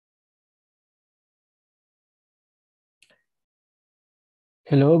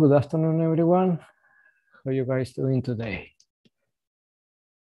Hello, good afternoon, everyone. How are you guys doing today?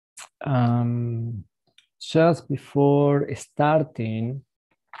 Just before starting,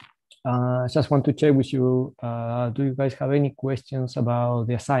 just want to check with you, do you guys have any questions about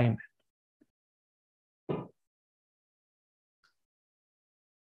the assignment?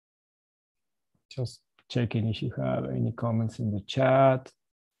 Just checking if you have any comments in the chat.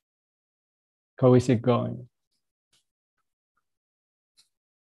 How is it going?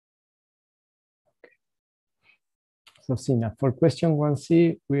 So Sina, for question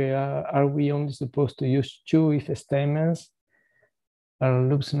 1C, are we only supposed to use two if statements? Are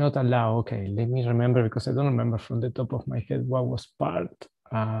loops not allowed? Okay, let me remember because I don't remember from the top of my head what was part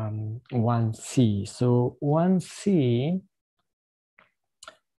 1C. So 1C,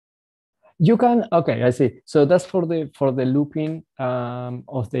 you can, okay, I see. So that's for the looping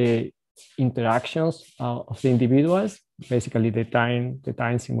of the interactions of the individuals, basically the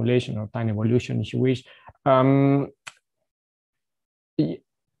time simulation or time evolution, if you wish.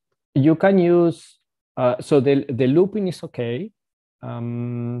 You can use, so the looping is okay. Let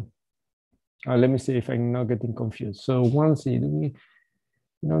me see if I'm not getting confused. So 1C, you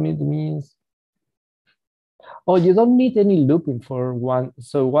don't need means. Oh, you don't need any looping for one.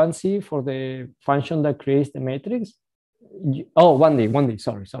 So 1C for the function that creates the matrix. Oh, 1D,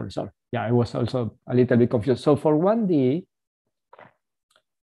 sorry. Yeah, I was also a little bit confused. So for 1D,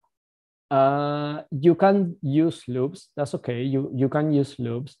 you can use loops. That's okay. You can use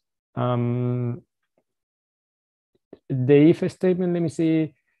loops. The if statement, let me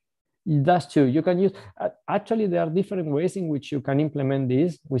see. That's true. You can use, actually, there are different ways in which you can implement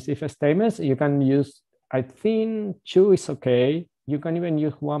this with if statements. You can use, I think 2 is okay. You can even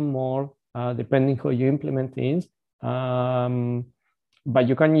use one more, depending how you implement things. But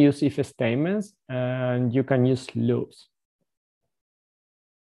you can use if statements and you can use loops.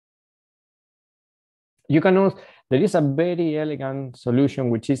 You can also, there is a very elegant solution,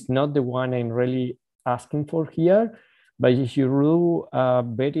 which is not the one I'm really asking for here. But if you do a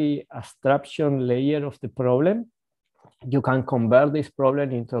very abstraction layer of the problem, you can convert this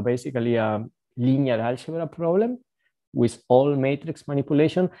problem into basically a linear algebra problem with all matrix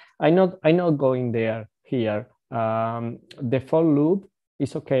manipulation. I'm not going there here. The for loop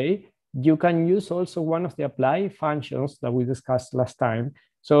is okay. You can use also one of the apply functions that we discussed last time.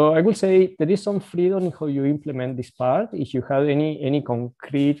 So I would say there is some freedom in how you implement this part. If you have any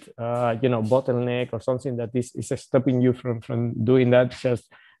concrete, bottleneck or something that is stopping you from doing that,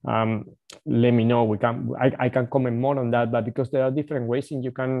 just let me know. I can comment more on that. But because there are different ways in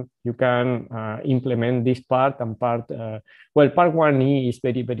you can implement this part and part. Well, part 1E is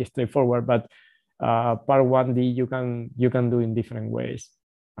very straightforward, but part 1D you can do in different ways.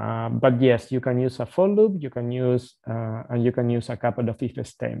 But yes, you can use a for loop, you can use and you can use a couple of if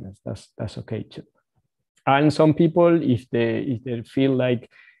statements. That's okay too. And some people, if they feel like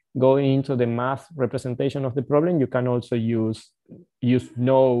going into the math representation of the problem, you can also use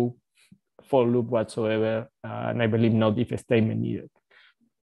no for loop whatsoever, and I believe not if statement needed.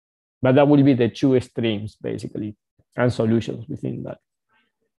 But that will be the two streams basically, and solutions within that.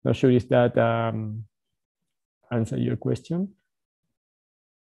 Not sure if that answer your question.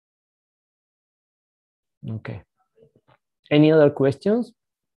 Okay. Any other questions?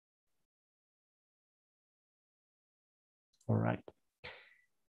 All right.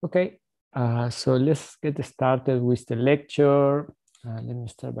 Okay. So let's get started with the lecture. Let me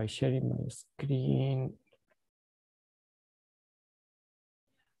start by sharing my screen.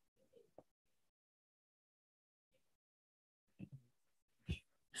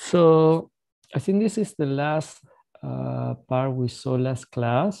 So I think this is the last part we saw last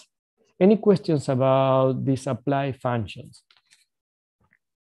class. Any questions about these apply functions?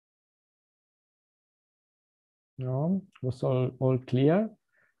 No, was all clear?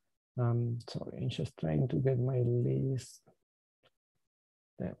 Sorry, I'm just trying to get my list.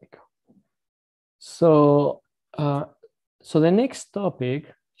 There we go. So, so the next topic,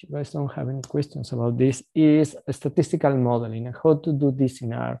 if you guys don't have any questions about this, is statistical modeling and how to do this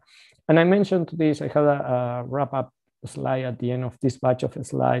in R. And I mentioned this, I had a wrap-up slide at the end of this batch of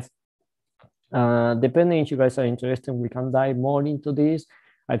slides. Depending if you guys are interested, we can dive more into this.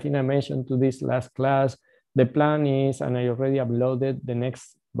 I think I mentioned to this last class. The plan is, and I already uploaded the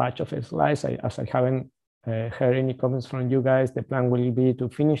next batch of slides, as I haven't heard any comments from you guys, the plan will be to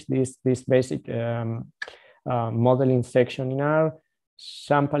finish this basic modeling section in R,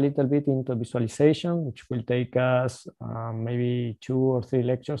 jump a little bit into visualization, which will take us maybe 2 or 3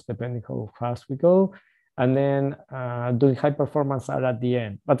 lectures, depending how fast we go. And then doing high performance R at the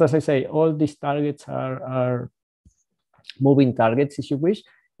end. But as I say, all these targets are moving targets, if you wish,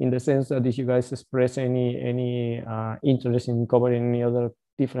 in the sense that if you guys express any interest in covering any other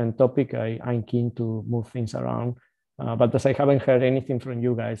different topic, I'm keen to move things around. But as I haven't heard anything from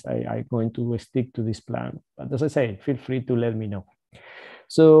you guys, I'm going to stick to this plan. But as I say, feel free to let me know.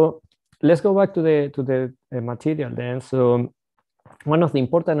 So let's go back to the material then. So one of the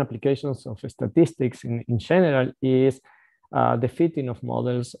important applications of statistics in general is the fitting of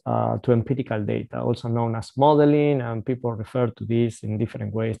models to empirical data, also known as modeling, and people refer to this in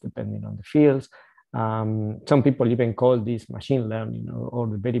different ways depending on the fields. Some people even call this machine learning or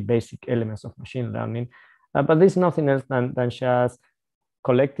the very basic elements of machine learning, but there's nothing else than just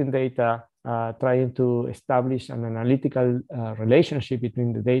collecting data, trying to establish an analytical relationship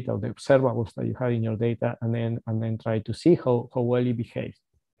between the data, or the observables that you have in your data, and then try to see how well it behaves.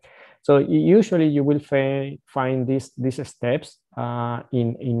 So usually you will find these steps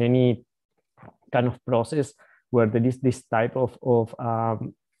in any kind of process where there is this type of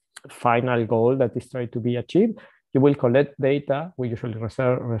final goal that is trying to be achieved. You will collect data. We usually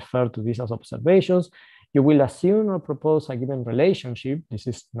refer to this as observations. You will assume or propose a given relationship. This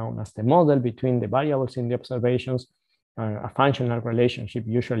is known as the model between the variables in the observations, a functional relationship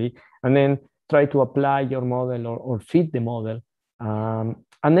usually, and then try to apply your model or fit the model.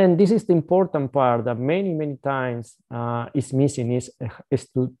 And then this is the important part that many times is missing, is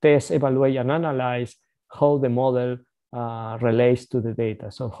to test, evaluate, and analyze how the model relates to the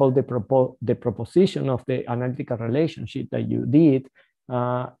data. So how the proposition of the analytical relationship that you did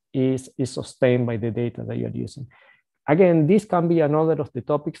is sustained by the data that you're using. Again, this can be another of the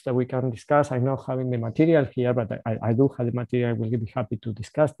topics that we can discuss. I'm not having the material here, but I do have the material. I will be happy to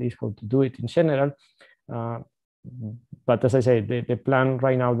discuss this, how to do it in general. But as I say, the plan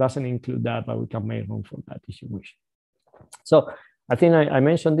right now doesn't include that, but we can make room for that if you wish. So I think I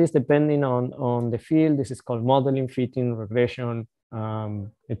mentioned this depending on the field. This is called modeling, fitting, regression,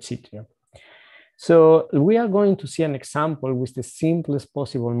 etc. So we are going to see an example with the simplest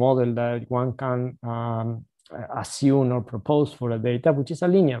possible model that one can assume or propose for a data, which is a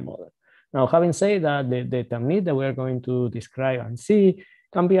linear model. Now, having said that, the technique that we are going to describe and see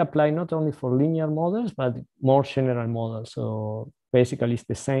can be applied not only for linear models, but more general models. So basically, it's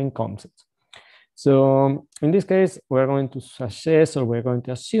the same concepts. So in this case, we're going to suggest, or we're going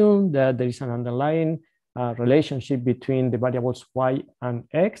to assume that there is an underlying relationship between the variables y and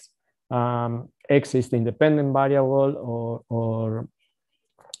x. X is the independent variable or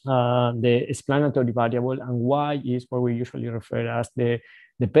the explanatory variable, and y is what we usually refer as the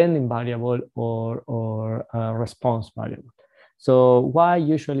dependent variable or response variable. So y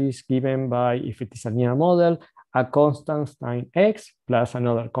usually is given by, if it is a linear model, a constant times x plus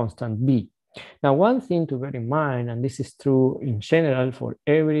another constant b. Now, one thing to bear in mind, and this is true in general for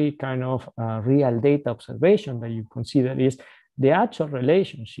every kind of real data observation that you consider, is the actual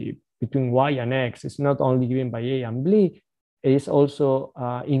relationship between y and x is not only given by a and b, it also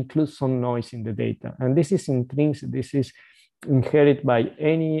includes some noise in the data. And this is intrinsic, this is inherited by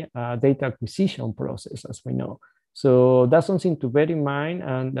any data acquisition process, as we know. So that's something to bear in mind,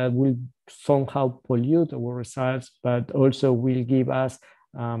 and that will somehow pollute our results, but also will give us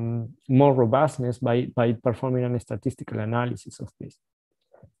more robustness by performing a statistical analysis of this.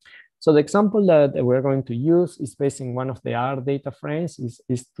 So the example that we're going to use is based in one of the R data frames,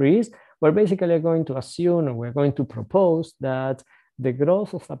 is trees. We're basically going to assume, or we're going to propose that the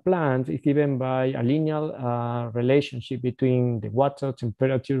growth of a plant is given by a linear relationship between the water,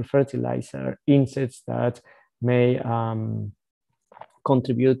 temperature, fertilizer, insects that may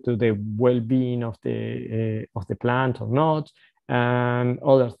contribute to the well-being of the plant or not, and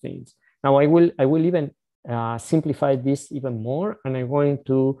other things. Now I will even simplify this even more, and I'm going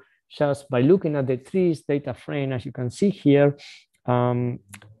to just, by looking at the trees data frame, as you can see here,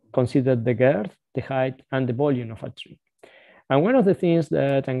 consider the girth, the height, and the volume of a tree. And one of the things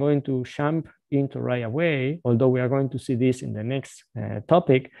that I'm going to jump into right away, although we are going to see this in the next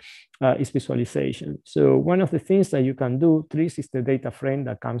topic, is visualization. So one of the things that you can do, trees is the data frame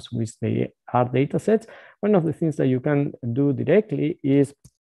that comes with the R data sets. One of the things that you can do directly is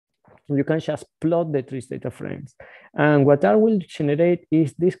you can just plot the trees data frames. And what I will generate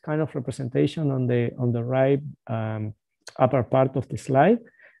is this kind of representation on the right upper part of the slide.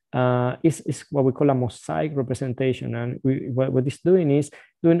 Is what we call a mosaic representation. And what it's doing is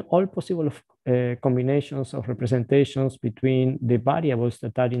doing all possible combinations of representations between the variables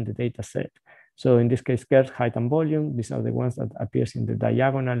that are in the data set. So in this case, girth, height, and volume, these are the ones that appears in the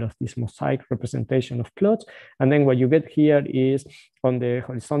diagonal of this mosaic representation of plots. And then what you get here is on the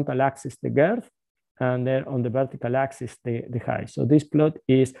horizontal axis, the girth, and then on the vertical axis, the height. So this plot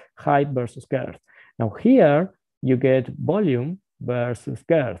is height versus girth. Now here, you get volume versus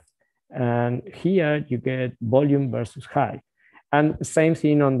girth. And here you get volume versus height. And same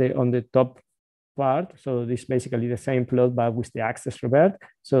thing on the top part. So this is basically the same plot, but with the axis reversed.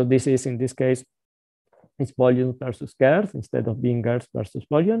 So this is, in this case, it's volume versus girth. Instead of being girth versus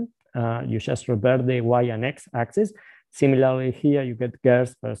volume, you just revert the y and x axis. Similarly, here you get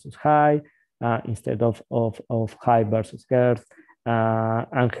girth versus height instead of height versus girth.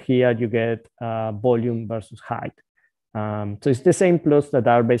 And here you get volume versus height. So it's the same plots that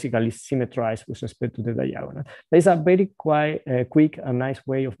are basically symmetrized with respect to the diagonal. There's a very quick and nice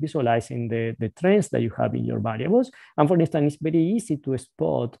way of visualizing the trends that you have in your variables. And for instance, it's very easy to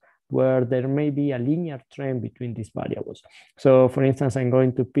spot where there may be a linear trend between these variables. So for instance, I'm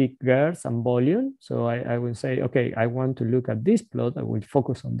going to pick girth and volume. So I will say, okay, I want to look at this plot. I will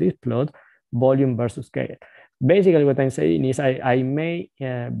focus on this plot, volume versus girth. Basically, what I'm saying is I may,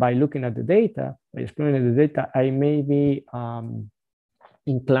 by looking at the data, by exploring the data, I may be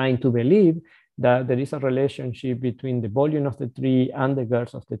inclined to believe that there is a relationship between the volume of the tree and the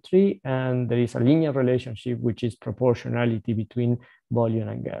girth of the tree, and there is a linear relationship, which is proportionality between volume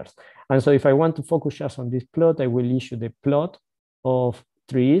and girth. And so if I want to focus just on this plot, I will issue the plot of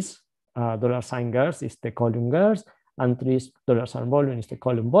trees, $sign girth is the column girth, and trees $sign volume is the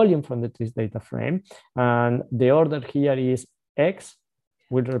column volume from the trees data frame. And the order here is X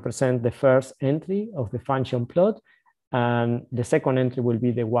will represent the first entry of the function plot, and the second entry will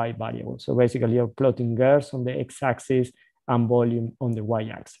be the Y variable. So basically you're plotting girth on the X-axis and volume on the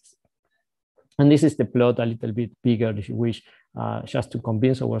Y-axis. And this is the plot a little bit bigger, if you wish, just to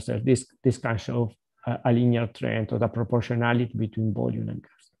convince ourselves this can show a linear trend or the proportionality between volume and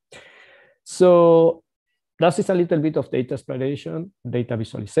girth. So that is a little bit of data exploration, data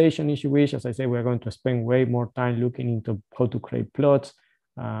visualization, if you wish. As I say, we're going to spend way more time looking into how to create plots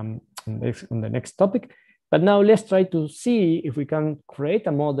on the next topic. But now let's try to see if we can create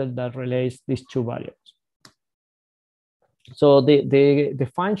a model that relates these two variables. So the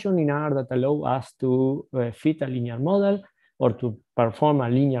function in R that allow us to fit a linear model or to perform a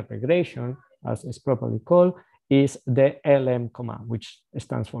linear regression, as it's properly called, is the LM command, which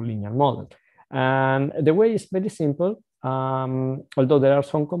stands for linear model. And the way is very simple, although there are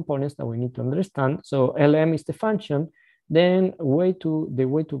some components that we need to understand. So LM is the function. Then the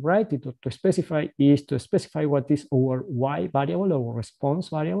way to write it or to specify is to specify what is our Y variable, our response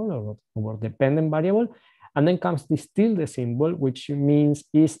variable, or our dependent variable. And then comes this tilde symbol, which means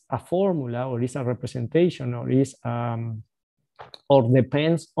is a formula or is a representation or is or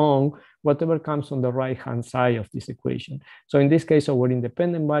depends on whatever comes on the right-hand side of this equation. So in this case, our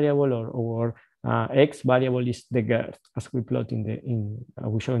independent variable or our X variable is the girth, as we plot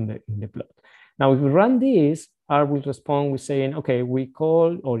we show in the plot. Now, if we run this, R will respond with saying, okay, we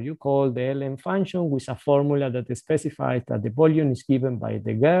call, or you call the LM function with a formula that specifies that the volume is given by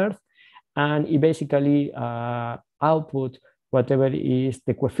the girth, and it basically output whatever is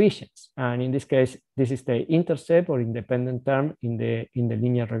the coefficients. And in this case, this is the intercept or independent term in the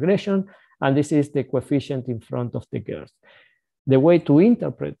linear regression, and this is the coefficient in front of the girth. The way to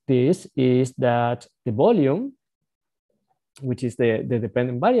interpret this is that the volume, which is the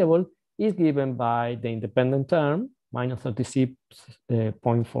dependent variable, is given by the independent term, minus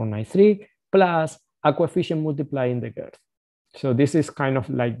 36.493, plus a coefficient multiplying the girth. So this is kind of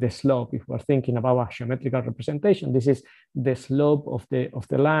like the slope. If we're thinking about a geometrical representation, this is the slope of the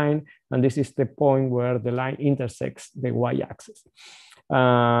line, and this is the point where the line intersects the y-axis.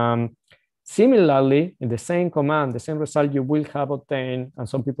 Similarly, in the same command, the same result you will have obtained, and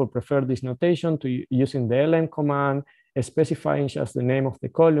some people prefer this notation to using the ln command, specifying just the name of the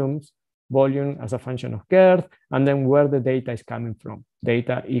columns, volume as a function of girth, and then where the data is coming from.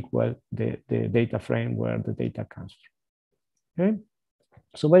 Data equal the data frame where the data comes from. Okay,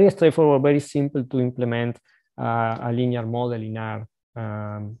 so very straightforward, very simple to implement a linear model in R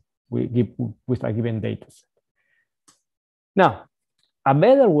with a given data set. Now, a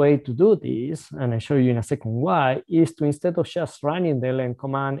better way to do this, and I'll show you in a second why, is to, instead of just running the ln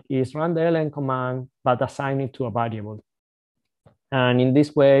command, is run the ln command, but assign it to a variable. And in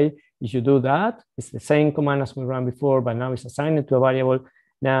this way, if you do that, it's the same command as we ran before, but now it's assigned to a variable.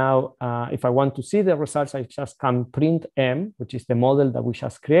 Now, if I want to see the results, I just can print M, which is the model that we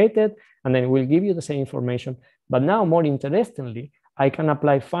just created, and then it will give you the same information. But now, more interestingly, I can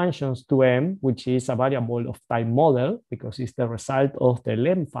apply functions to M, which is a variable of type model, because it's the result of the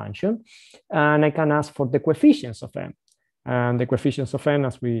lem function. And I can ask for the coefficients of M. And the coefficients of N,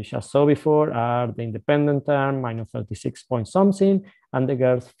 as we just saw before, are the independent term, minus 36 point something, and the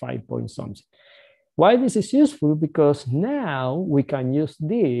girth 5 point something. Why this is useful? Because now we can use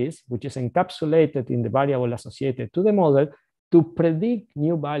this, which is encapsulated in the variable associated to the model, to predict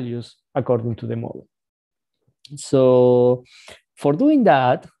new values according to the model. So for doing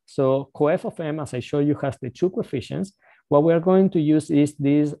that, so coef of m, as I showed you, has the two coefficients. What we are going to use is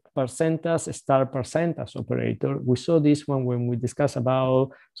this percentage star percentage operator. We saw this one when we discussed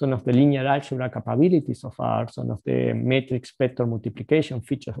about some of the linear algebra capabilities of R, some of the matrix vector multiplication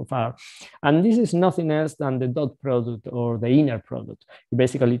features of R. And this is nothing else than the dot product or the inner product. It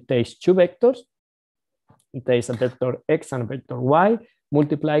basically takes two vectors. It takes a vector X and a vector Y,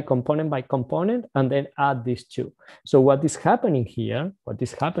 multiply component by component, and then add these two. So what is happening here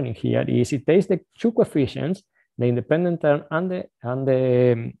is it takes the two coefficients, the independent term and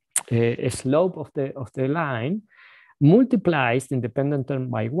the slope of the line, multiplies the independent term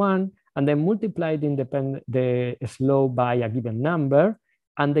by 1, and then multiply the slope by a given number,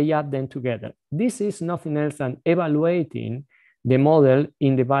 and they add them together. This is nothing else than evaluating the model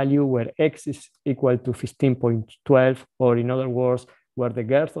in the value where X is equal to 15.12, or in other words, where the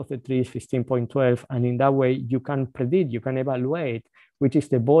girth of the tree is 15.12, and in that way you can predict, you can evaluate which is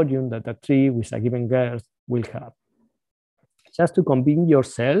the volume that a tree with a given girth will have. Just to convince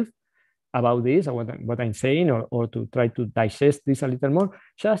yourself about this, or what I'm saying, or to try to digest this a little more,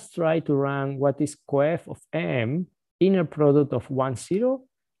 just try to run what is coef of m inner product of 1, 0,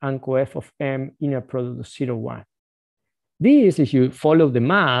 and coef of m inner product of 0, 1. This, if you follow the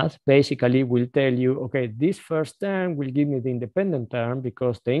math, basically will tell you, okay, this first term will give me the independent term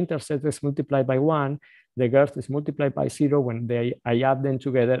because the intercept is multiplied by 1, the girth is multiplied by 0. When I add them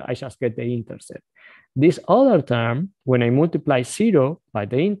together, I just get the intercept. This other term, when I multiply 0 by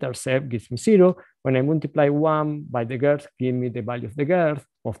the intercept, gives me 0. When I multiply 1 by the girth, give me the value of the girth,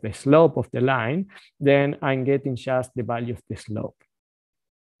 of the slope of the line. Then I'm getting just the value of the slope.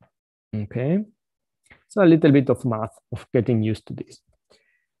 Okay. So a little bit of math, of getting used to this.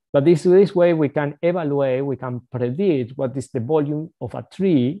 But this way we can evaluate, we can predict what is the volume of a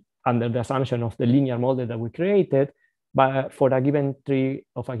tree under the assumption of the linear model that we created for a given tree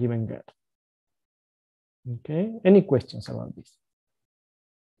of a given girth. Okay, any questions about this?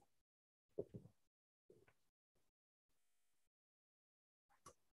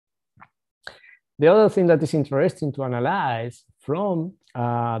 The other thing that is interesting to analyze from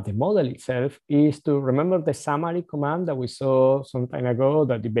the model itself is to remember the summary command that we saw some time ago,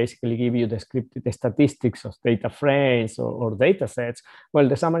 that it basically gives you the statistics of data frames or data sets. Well,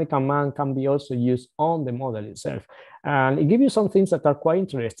 the summary command can be also used on the model itself. And it gives you some things that are quite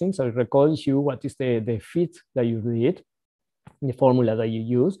interesting. So it recalls you what is the fit that you did, the formula that you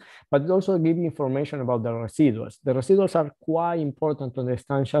use, but it also gives you information about the residuals. The residuals are quite important to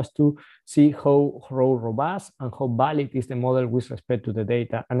understand, just to see how robust and how valid is the model with respect to the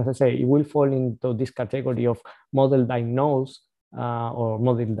data. And as I say, it will fall into this category of model diagnose or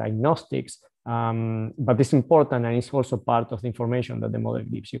model diagnostics, but it's important, and it's also part of the information that the model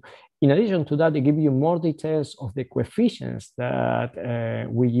gives you. In addition to that, they give you more details of the coefficients that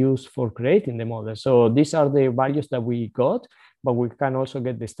we use for creating the model. So these are the values that we got, but we can also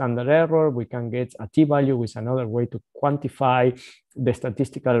get the standard error. We can get a t-value, which is another way to quantify the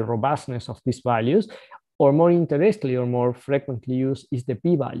statistical robustness of these values. Or more interestingly, or more frequently used, is the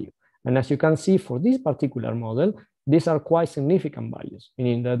p-value. And as you can see, for this particular model, these are quite significant values,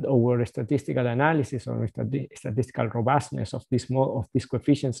 meaning that our statistical analysis or statistical robustness of these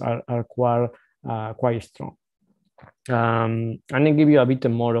coefficients are quite strong. And I give you a bit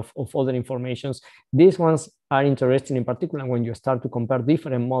more of other information. These ones are interesting in particular when you start to compare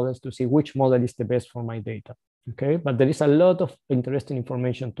different models to see which model is the best for my data. Okay, but there is a lot of interesting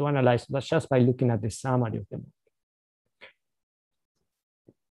information to analyze, but just by looking at the summary of them.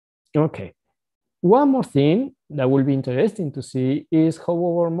 Okay, one more thing that will be interesting to see is how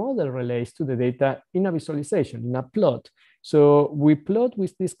our model relates to the data in a visualization, in a plot. So we plot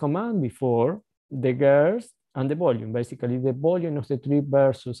with this command before the girth and the volume, basically the volume of the tree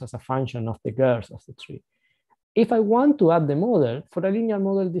versus as a function of the girth of the tree. If I want to add the model, for a linear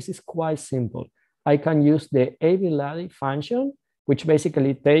model, this is quite simple. I can use the ABLADI function, which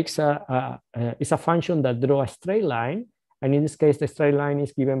basically takes it's a function that draws a straight line. And in this case, the straight line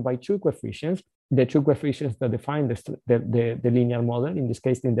is given by two coefficients, the two coefficients that define the linear model, in this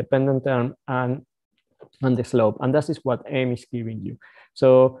case, the independent term and the slope. And that is what M is giving you.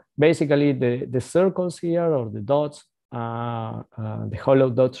 So basically the circles here, or the dots, the hollow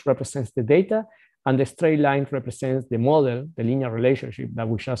dots represents the data, and the straight line represents the model, the linear relationship that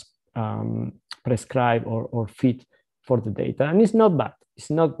we just prescribe or fit for the data. And it's not bad,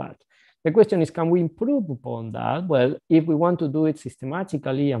 it's not bad. The question is, can we improve upon that? Well, if we want to do it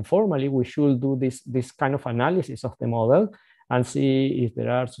systematically and formally, we should do this kind of analysis of the model and see if there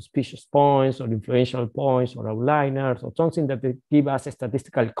are suspicious points or influential points or outliers or something that give us a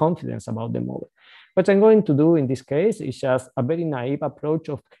statistical confidence about the model. What I'm going to do in this case is just a very naive approach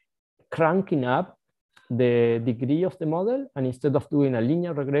of cranking up the degree of the model, and instead of doing a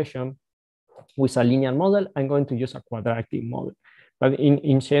linear regression with a linear model, I'm going to use a quadratic model. But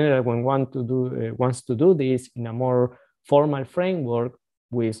in general, when one wants to do this in a more formal framework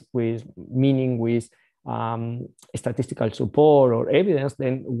with statistical support or evidence,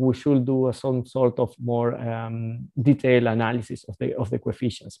 then we should do some sort of more detailed analysis of the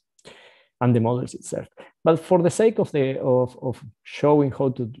coefficients and the models itself. But for the sake of showing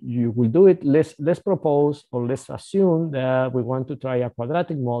how you will do it, let's propose, or let's assume that we want to try a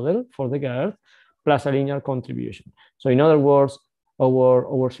quadratic model for the girth plus a linear contribution. So in other words,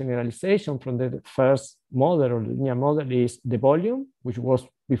 our generalization from the first model or linear model is the volume, which was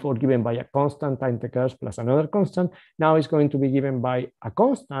before given by a constant times the girth plus another constant. Now it's going to be given by a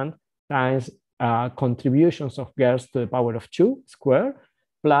constant times contributions of girth to the power of 2 squared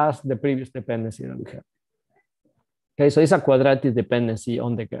plus the previous dependency that we have. Okay, so it's a quadratic dependency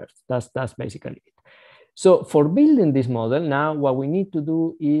on the girth. That's basically it. So for building this model, now what we need to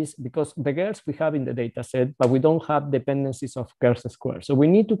do is, because the girths we have in the data set, but we don't have dependencies of girth squared. So we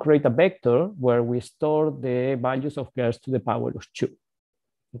need to create a vector where we store the values of girth to the power of 2.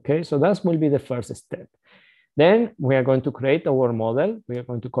 Okay, so that will be the first step. Then we are going to create our model. We are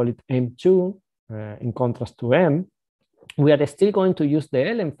going to call it M2 in contrast to M. We are still going to use the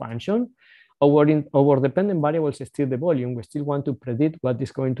ln function. Our dependent variables is still the volume. We still want to predict what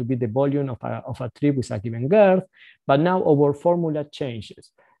is going to be the volume of a tree with a given girth, but now our formula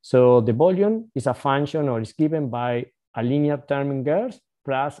changes. So the volume is a function, or is given by a linear term in girth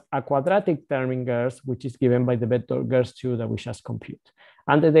plus a quadratic term in girth, which is given by the vector girth2 that we just compute.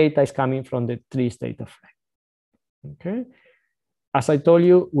 And the data is coming from the tree state of frame. Okay. As I told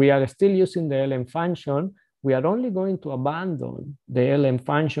you, we are still using the ln function. We are only going to abandon the ln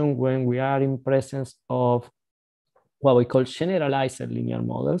function when we are in presence of what we call generalized linear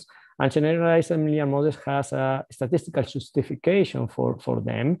models. And generalized linear models has a statistical justification for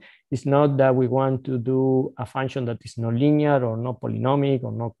them. It's not that we want to do a function that is not linear or not polynomial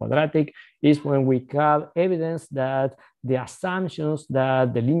or not quadratic. It's when we have evidence that the assumptions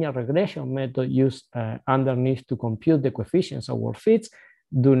that the linear regression method used underneath to compute the coefficients of our fits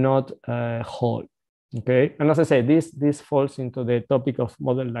do not hold. Okay, and as I said, this falls into the topic of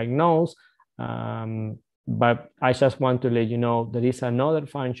model-like nodes, but I just want to let you know there is another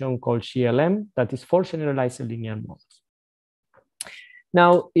function called GLM that is for generalized linear models.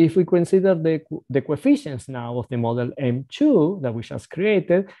 Now, if we consider the coefficients now of the model M2 that we just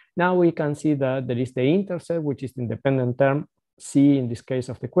created, now we can see that there is the intercept, which is the independent term C in this case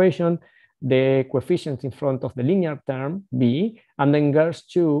of the equation, the coefficient in front of the linear term B, and then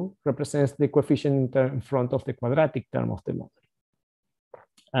girth2 represents the coefficient in front of the quadratic term of the model.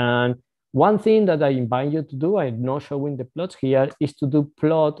 And one thing that I invite you to do, I'm not showing the plots here, is to do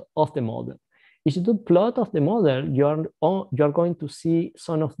plot of the model. If you do plot of the model, you're going to see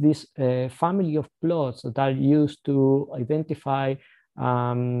some of this family of plots that are used to identify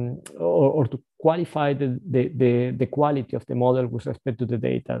or to qualify the quality of the model with respect to the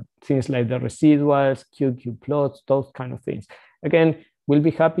data. Things like the residuals, QQ plots, those kind of things. Again, we'll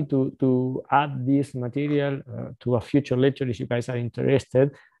be happy to add this material to a future lecture if you guys are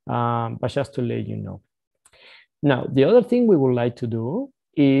interested, but just to let you know. Now, the other thing we would like to do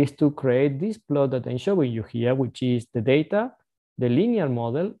is to create this plot that I'm showing you here, which is the data, the linear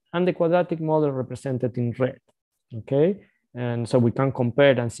model, and the quadratic model represented in red, okay? And so we can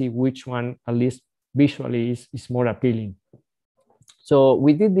compare and see which one, at least visually, is more appealing. So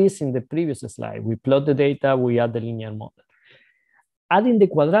we did this in the previous slide. We plot the data, we add the linear model. Adding the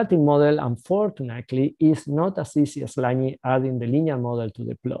quadratic model, unfortunately, is not as easy as adding the linear model to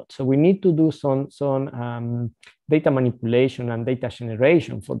the plot. So we need to do some data manipulation and data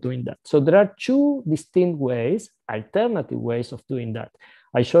generation for doing that. So there are two distinct ways, alternative ways of doing that.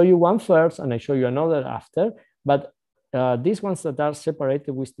 I show you one first and I show you another after, but these ones that are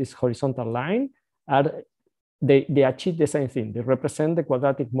separated with this horizontal line they achieve the same thing. They represent the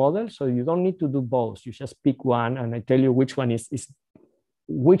quadratic model, so you don't need to do both. You just pick one, and I tell you which one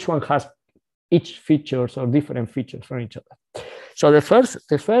which one has each features or different features from each other. So the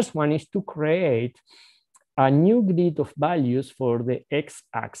first one is to create a new grid of values for the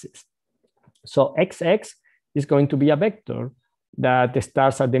x-axis. So xx is going to be a vector that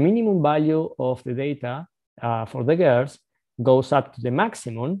starts at the minimum value of the data for the girths, goes up to the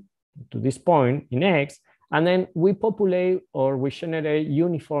maximum, to this point in X, and then we populate or we generate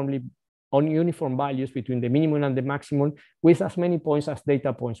uniformly on uniform values between the minimum and the maximum with as many points as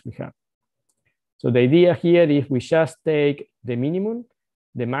data points we have. So the idea here is we just take the minimum,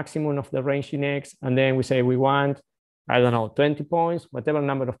 the maximum of the range in X, and then we say we want, I don't know, 20 points, whatever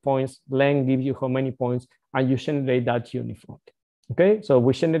number of points, length gives you how many points, and you generate that uniform. Okay, so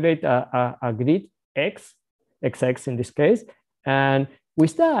we generate a grid X, XX in this case, and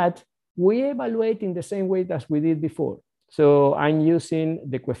with that, we evaluate in the same way as we did before. So I'm using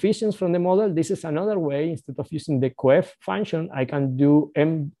the coefficients from the model. This is another way. Instead of using the coef function, I can do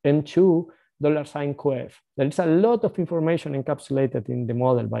M2 $coef. There is a lot of information encapsulated in the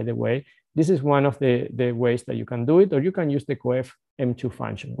model, by the way. This is one of the ways that you can do it, or you can use the coef M2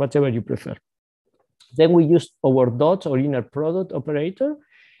 function, whatever you prefer. Then we use our dots or inner product operator.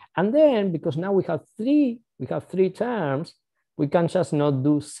 And then, because now we have three terms, we can just not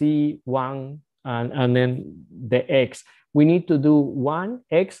do C1 and then the X. We need to do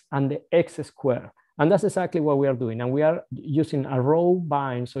 1X and the X squared. And that's exactly what we are doing. And we are using a row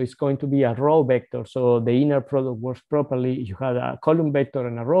bind. So it's going to be a row vector. So the inner product works properly. You have a column vector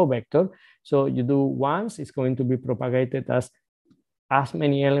and a row vector. So you do once, it's going to be propagated as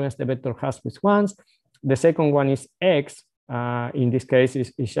many elements the vector has with ones. The second one is X. In this case,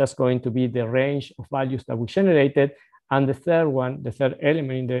 is just going to be the range of values that we generated. And the third one, the third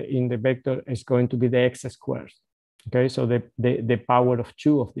element in the vector is going to be the X squared. Okay, so the power of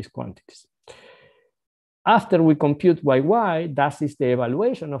 2 of these quantities. After we compute YY, that is the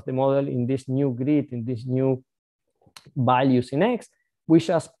evaluation of the model in this new grid, in these new values in X. We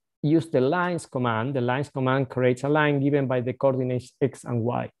just use the lines command. The lines command creates a line given by the coordinates X and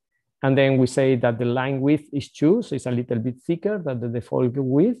Y. And then we say that the line width is 2, so it's a little bit thicker than the default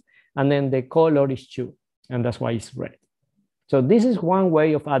width. And then the color is 2, and that's why it's red. So this is one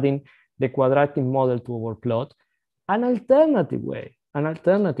way of adding the quadratic model to our plot. An alternative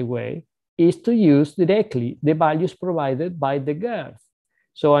way is to use directly the values provided by the girth.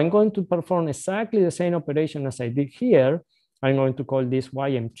 So I'm going to perform exactly the same operation as I did here. I'm going to call this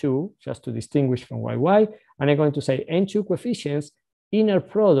YM2 just to distinguish from YY. And I'm going to say N2 coefficients, inner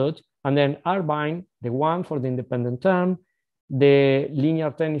product, and then R bind, the 1 for the independent term. The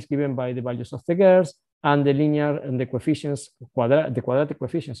linear term is given by the values of the girth, and the linear and the coefficients, the quadratic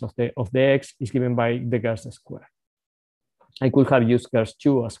coefficients of the X is given by the girth square. I could have used girth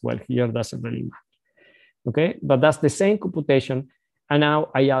 2 as well here, doesn't really matter. Okay, but that's the same computation. And now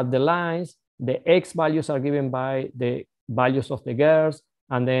I add the lines. The X values are given by the values of the girth,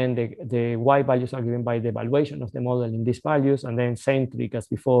 and then the Y values are given by the evaluation of the model in these values, and then same trick as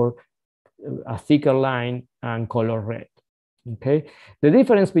before, a thicker line and color red. Okay, the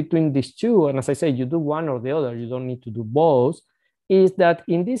difference between these two, and as I say, you do one or the other, you don't need to do both, is that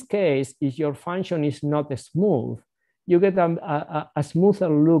in this case, if your function is not smooth, you get a smoother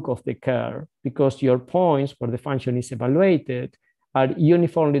look of the curve because your points where the function is evaluated are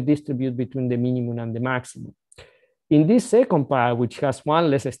uniformly distributed between the minimum and the maximum. In this second part, which has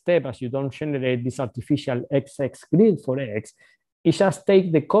one less step as you don't generate this artificial XX grid for X, it just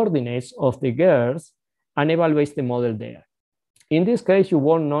takes the coordinates of the girth and evaluates the model there. In this case, you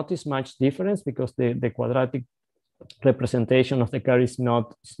won't notice much difference because the quadratic representation of the curve is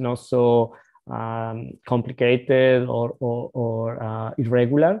not so complicated or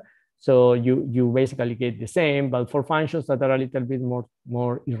irregular. So you basically get the same, but for functions that are a little bit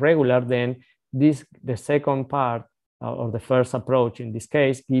more irregular, then the second part or the first approach in this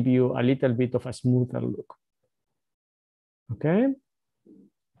case give you a little bit of a smoother look. Okay.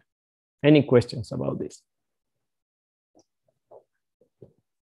 Any questions about this?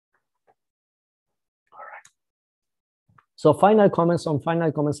 So final comments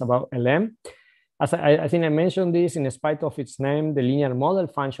about LM. As I think I mentioned this, in spite of its name, the linear model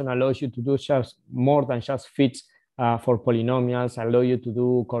function allows you to do just more than just fits for polynomials, allow you to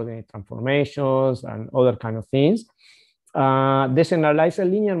do coordinate transformations and other kind of things. The generalized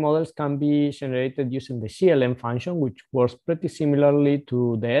linear models can be generated using the CLM function, which works pretty similarly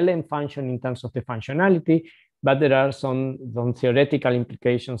to the LM function in terms of the functionality, but there are some theoretical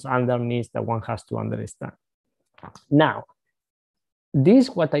implications underneath that one has to understand. Now,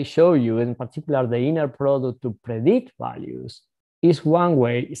 what I show you, in particular, the inner product to predict values, is one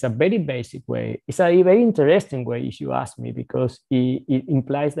way. It's a very basic way. It's a very interesting way, if you ask me, because it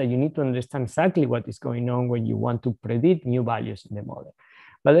implies that you need to understand exactly what is going on when you want to predict new values in the model.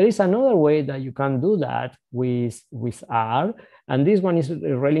 But there is another way that you can do that with R, and this one is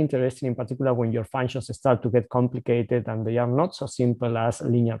really interesting, in particular when your functions start to get complicated and they are not so simple as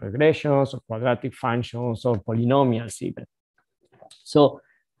linear regressions or quadratic functions or polynomials even. So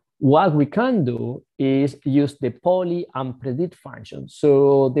What we can do is use the poly and predict function.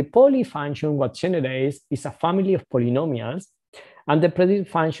 So the poly function, what generates is a family of polynomials, and the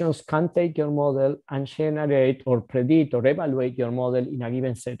predict functions can take your model and generate or predict or evaluate your model in a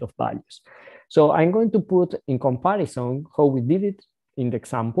given set of values. So I'm going to put in comparison how we did it in the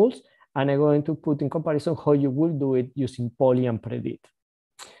examples, and I'm going to put in comparison how you will do it using poly and predict.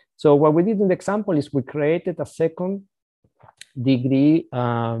 So what we did in the example is we created a second degree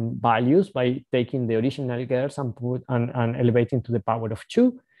values by taking the original girls and elevating to the power of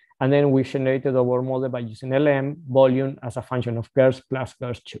 2. And then we generated our model by using LM volume as a function of girls plus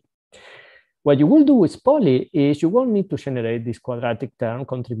girls 2. What you will do with poly is you won't need to generate this quadratic term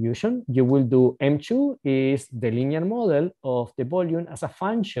contribution. You will do M2 is the linear model of the volume as a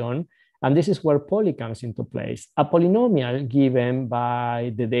function, and this is where poly comes into place. A polynomial given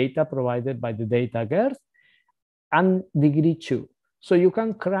by the data provided by the data girth and degree 2. So you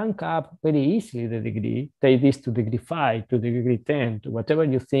can crank up very easily the degree, take this to degree 5, to degree 10, to whatever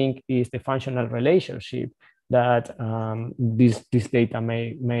you think is the functional relationship that this data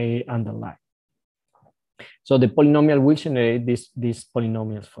may underlie. So the polynomial will generate these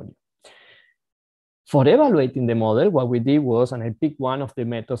polynomials for you. For evaluating the model, what we did was, and I picked one of the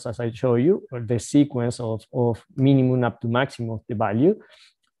methods as I show you, or the sequence of minimum up to maximum of the value.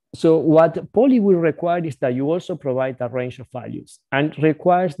 So what poly will require is that you also provide a range of values, and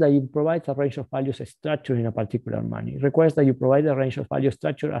requires that you provide a range of values structured in a particular manner. It requires that you provide a range of values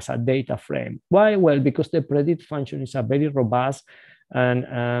structured as a data frame. Why? Well, because the predict function is a very robust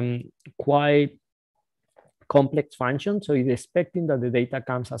and quite complex function. So it's expecting that the data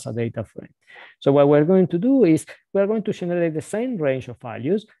comes as a data frame. So what we're going to do is we're going to generate the same range of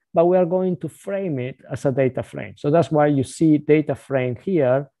values, but we are going to frame it as a data frame. So that's why you see data frame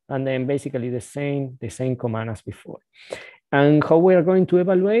here, and then basically the same command as before. And how we are going to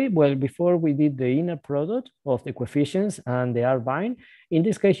evaluate? Well, before we did the inner product of the coefficients and the R-bind. In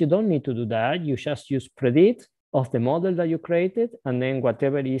this case, you don't need to do that. You just use predict of the model that you created, and then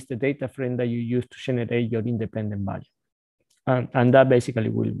whatever is the data frame that you use to generate your independent value. And that basically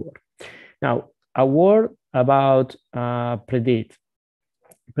will work. Now, a word about predict.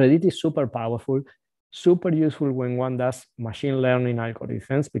 Predict is super powerful, super useful when one does machine learning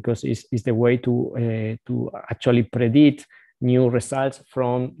algorithms, because it's the way to actually predict new results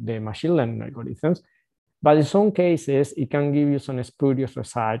from the machine learning algorithms. But in some cases, it can give you some spurious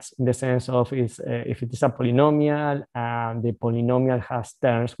results in the sense of if it is a polynomial and the polynomial has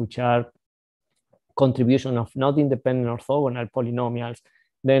terms which are contribution of not independent orthogonal polynomials,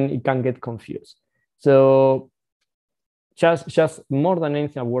 then it can get confused. So just more than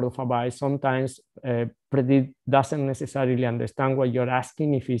anything, a word of advice, sometimes predict doesn't necessarily understand what you're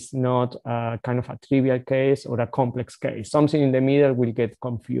asking if it's not kind of a trivial case or a complex case. Something in the middle will get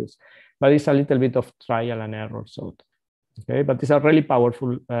confused, but it's a little bit of trial and error. So, okay, but it's a really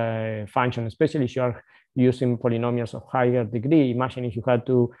powerful function, especially if you are using polynomials of higher degree. Imagine if you had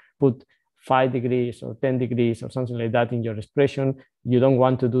to put 5 degrees or 10 degrees or something like that in your expression. You don't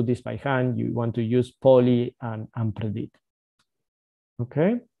want to do this by hand. You want to use poly and predict.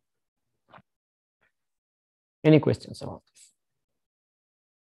 Okay. Any questions about this?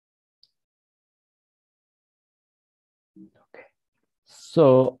 Okay.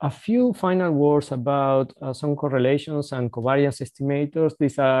 So a few final words about some correlations and covariance estimators.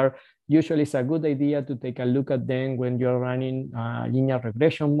 These are usually, it's a good idea to take a look at them when you're running linear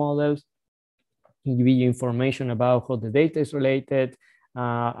regression models. Give you information about how the data is related.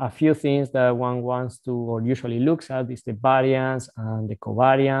 A few things that one wants to or usually looks at is the variance and the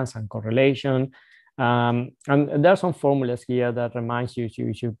covariance and correlation. And there are some formulas here that reminds you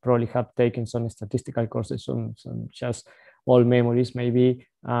should probably have taken some statistical courses, some just all memories maybe.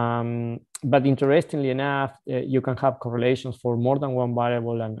 But interestingly enough, you can have correlations for more than one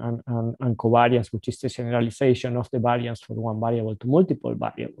variable and covariance, which is the generalization of the variance for one variable to multiple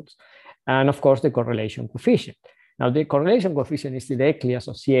variables. And of course, the correlation coefficient. Now, the correlation coefficient is directly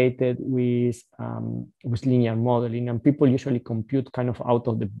associated with linear modeling, and people usually compute kind of out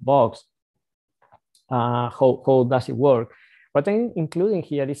of the box how does it work. What I'm including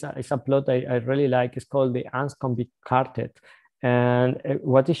here is a plot I really like. It's called the Anscombe quartet. And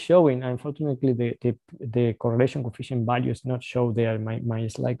what is showing, unfortunately, the correlation coefficient value is not shown there. My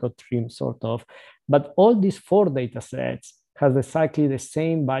slide got trimmed sort of. But all these 4 data sets has exactly the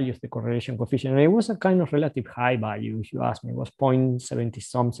same value as the correlation coefficient. And it was a kind of relative high value, if you ask me. It was 0.70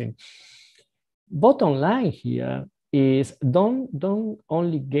 something. Bottom line here is don't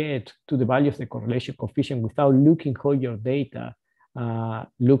only get to the value of the correlation coefficient without looking how your data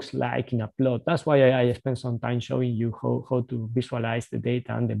looks like in a plot. That's why I spent some time showing you how to visualize the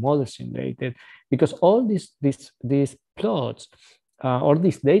data and the models generated, because all these plots or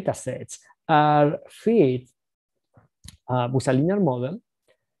these data sets are fed with a linear model.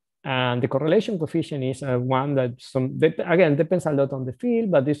 And the correlation coefficient is one that again depends a lot on the field,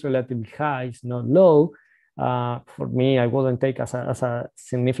 but it's relatively high, it's not low. For me, I wouldn't take as a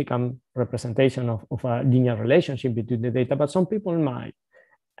significant representation of a linear relationship between the data, but some people might.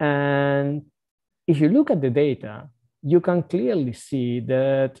 And if you look at the data, you can clearly see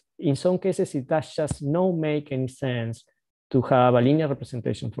that in some cases it does just not make any sense to have a linear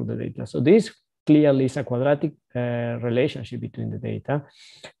representation for the data. So this clearly is a quadratic relationship between the data.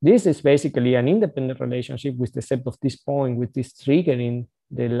 This is basically an independent relationship with the set of this point, with this triggering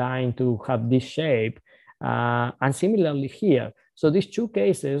the line to have this shape. And similarly here. So these two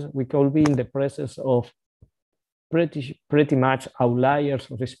cases, we could be in the presence of pretty much outliers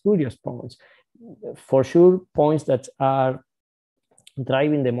or spurious points. For sure, points that are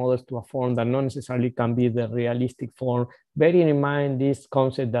driving the models to a form that not necessarily can be the realistic form, bearing in mind this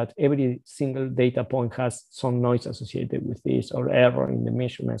concept that every single data point has some noise associated with this, or error in the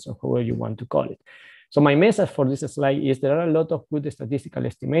measurements, or however you want to call it. So my message for this slide is there are a lot of good statistical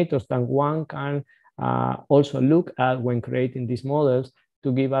estimators that one can also look at when creating these models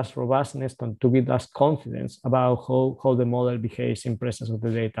to give us robustness, to give us confidence about how the model behaves in presence of the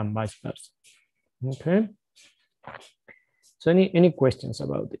data and vice versa. Okay. So any questions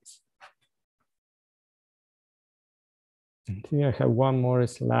about this? I think I have one more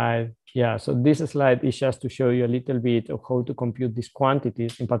slide. Yeah, so this slide is just to show you a little bit of how to compute these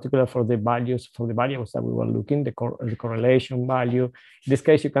quantities, in particular for the values, for the variables that we were looking, the correlation value. In this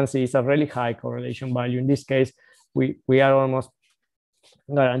case, you can see it's a really high correlation value. In this case, we are almost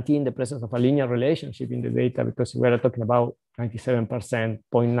guaranteeing the presence of a linear relationship in the data, because we are talking about 97%,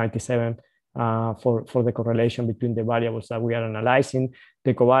 0.97 for the correlation between the variables that we are analyzing.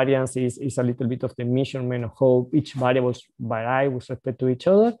 The covariance is a little bit of the measurement of how each variables vary with respect to each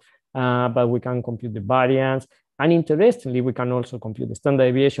other, but we can compute the variance. And interestingly, we can also compute the standard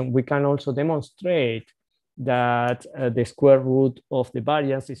deviation. We can also demonstrate that the square root of the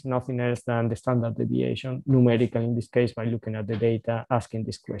variance is nothing else than the standard deviation, numerical in this case, by looking at the data, asking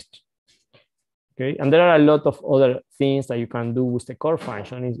this question. Okay, and there are a lot of other things that you can do with the core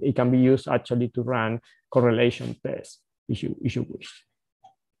function. It can be used actually to run correlation tests if you wish.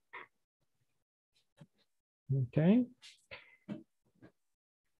 Okay.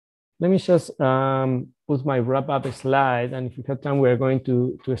 Let me just put my wrap-up slide, and if you have time, we're going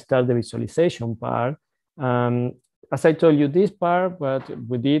to start the visualization part. As I told you, this part, what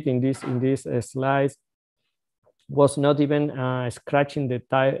we did in this slides was not even scratching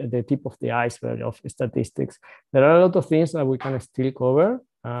the tip of the iceberg of statistics. There are a lot of things that we can still cover.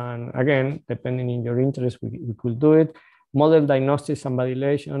 And again, depending on your interest, we could do it. Model diagnostics and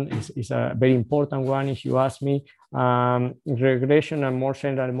validation is a very important one, if you ask me. Regression and more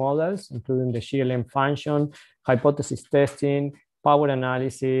general models, including the GLM function, hypothesis testing, power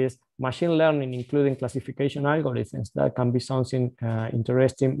analysis, machine learning, including classification algorithms. That can be something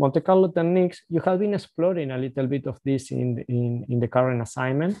interesting. Monte Carlo techniques, you have been exploring a little bit of this in the current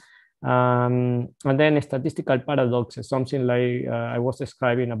assignment. And then statistical paradoxes, something like I was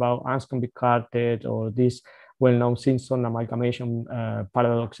describing about Anscombe quartet, or this well-known Simpson amalgamation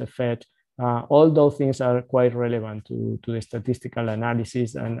paradox effect. All those things are quite relevant to the statistical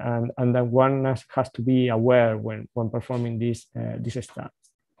analysis, and then one has to be aware when performing this study.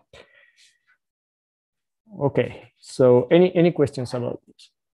 Okay, so any questions about this?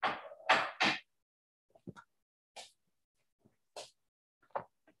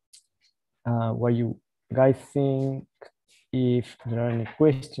 What you guys think? If there are any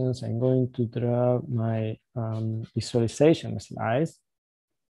questions, I'm going to draw my visualization slides.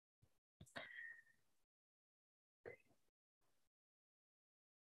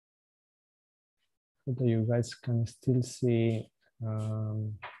 So that you guys can still see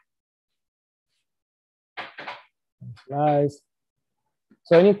slides.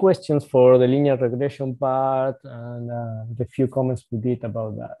 So any questions for the linear regression part and the few comments we did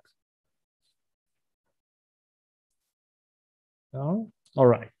about that? No? All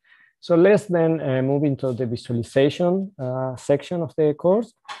right. So let's then move into the visualization section of the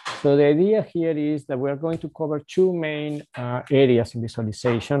course. So the idea here is that we're going to cover two main areas in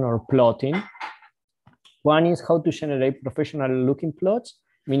visualization or plotting. One is how to generate professional looking plots,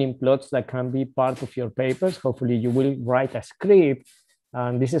 meaning plots that can be part of your papers. Hopefully you will write a script,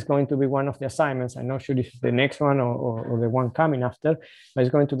 and this is going to be one of the assignments. I'm not sure if it's the next one or the one coming after, but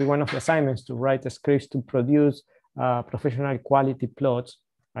it's going to be one of the assignments to write a script to produce professional quality plots.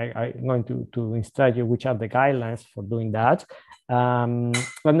 I'm going to instruct you which are the guidelines for doing that. And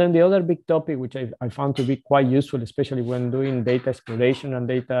then the other big topic, which I found to be quite useful, especially when doing data exploration and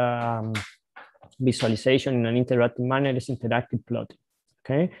data visualization in an interactive manner, is interactive plotting.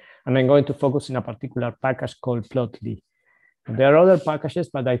 Okay, and I'm going to focus in a particular package called Plotly. There are other packages,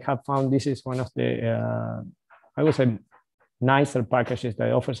 but I have found this is one of the, I would say, nicer packages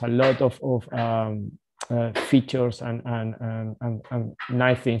that offers a lot of features and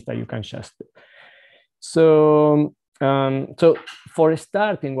nice things that you can just do. So, so for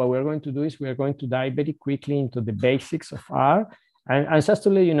starting, what we're going to do is we are going to dive very quickly into the basics of R. And just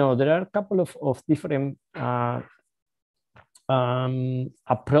to let you know, there are a couple of different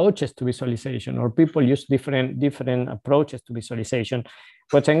approaches to visualization, or people use different approaches to visualization.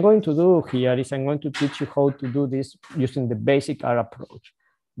 What I'm going to do here is I'm going to teach you how to do this using the basic R approach.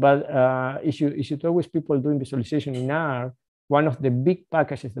 But if you talk with people doing visualization in R, one of the big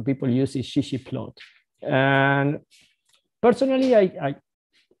packages that people use is ggplot. And personally,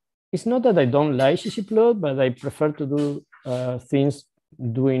 it's not that I don't like ggplot, but I prefer to do things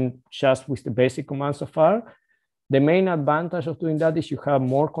doing just with the basic commands of R. The main advantage of doing that is you have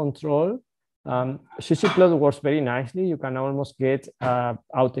more control. ggplot works very nicely. You can almost get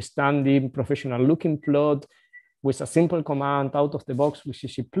outstanding professional looking plot with a simple command out of the box with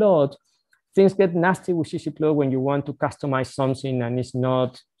ggplot. Things get nasty with ggplot when you want to customize something and it's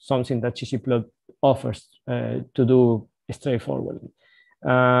not something that ggplot offers to do straightforwardly.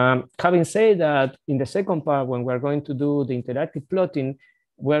 Having said that, in the second part, when we're going to do the interactive plotting,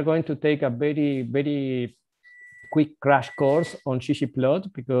 we're going to take a very, very quick crash course on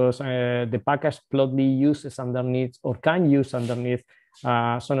ggplot, because the package Plotly uses underneath, or can use underneath,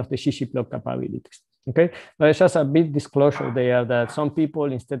 some of the ggplot capabilities. Okay, but it's just a big disclosure there that some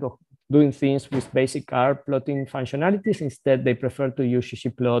people, instead of doing things with basic R plotting functionalities, instead they prefer to use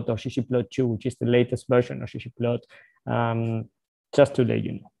ggplot or ggplot2, which is the latest version of ggplot, just to let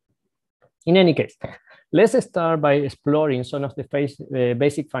you know. In any case, let's start by exploring some of the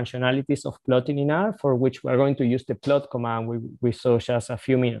basic functionalities of plotting in R, for which we're going to use the plot command we saw just a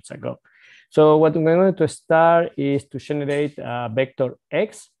few minutes ago. So what we're going to start is to generate a vector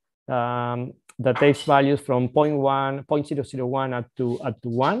X that takes values from 0.001 up to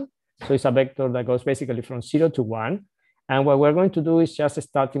 1. So it's a vector that goes basically from 0 to 1. And what we're going to do is just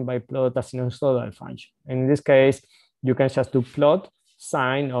starting by plot a sinusoidal function. And in this case, you can just do plot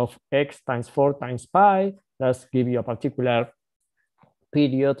sine of x times 4 times pi. That's give you a particular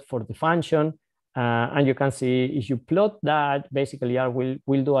period for the function. And you can see if you plot that, basically R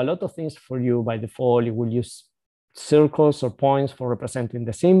will do a lot of things for you by default. It will use circles or points for representing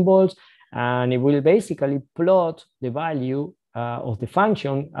the symbols. And it will basically plot the value of the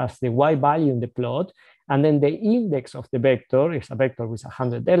function as the y value in the plot. And then the index of the vector is a vector with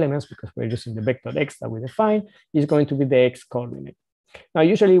 100 elements, because we're using the vector x that we define, is going to be the x coordinate. Now,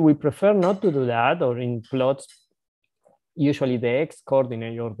 usually we prefer not to do that, or in plots, usually the x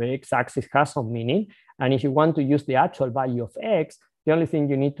coordinate or the x axis has some meaning. And if you want to use the actual value of x, the only thing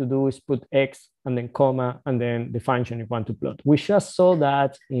you need to do is put x and then comma and then the function you want to plot. We just saw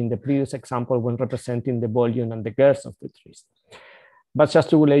that in the previous example when representing the volume and the girth of the trees. But just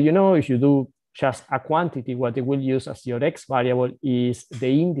to let you know, if you do just a quantity, what it will use as your x variable is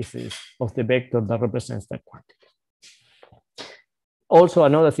the indices of the vector that represents that quantity. Also,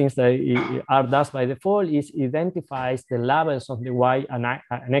 another thing that R does by default is identifies the labels of the y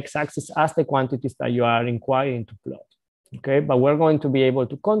and x axis as the quantities that you are inquiring to plot. Okay, but we're going to be able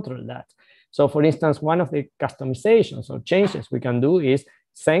to control that. So for instance, one of the customizations or changes we can do is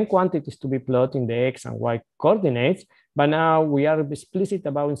send quantities to be plotted in the x and y coordinates, but now we are explicit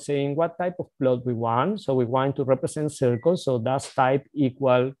about saying what type of plot we want. So we want to represent circles, so that's type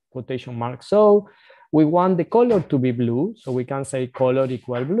equal quotation mark. So we want the color to be blue, so we can say color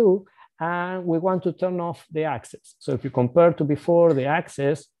equal blue, and we want to turn off the axis. So if you compare to before, the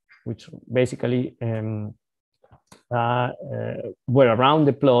axis, which basically were around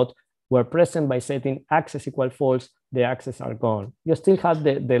the plot, were present by setting axis equal false, the axes are gone. You still have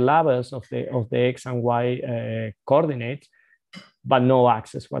the labels of the x and y coordinates, but no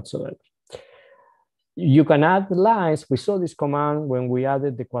axis whatsoever. You can add lines. We saw this command when we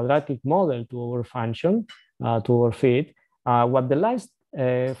added the quadratic model to our function, to our feed. What the lines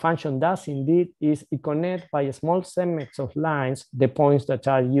function does indeed is it connects by a small segments of lines the points that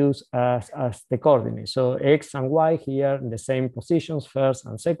are used as the coordinates. So x and y here in the same positions, first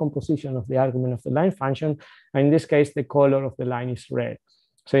and second position of the argument of the line function. And in this case, the color of the line is red.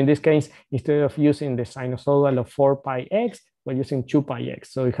 So in this case, instead of using the sinusoidal of 4 pi x, we're using 2 pi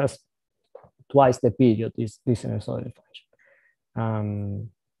x. So it has twice the period is this sinusoidal function.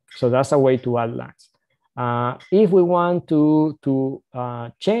 So that's a way to add lines. If we want to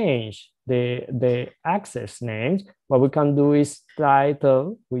change the access names, what we can do is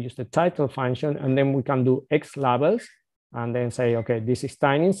title. We use the title function, and then we can do X labels, and then say, okay, this is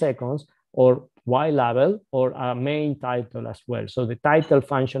time in seconds, or Y label, or a main title as well. So the title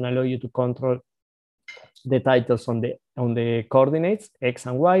function allows you to control the titles on the coordinates X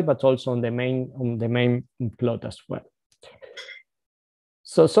and Y, but also on the main plot as well.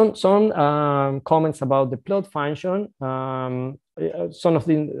 So some comments about the plot function. Some of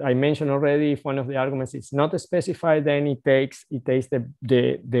them I mentioned already. If one of the arguments is not specified, then it takes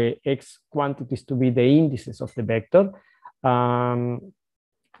the X quantities to be the indices of the vector.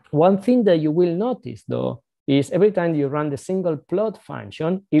 One thing that you will notice, though, is every time you run the single plot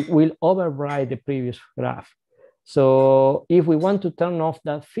function, it will override the previous graph. So if we want to turn off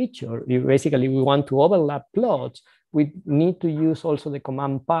that feature, basically we want to overlap plots, we need to use also the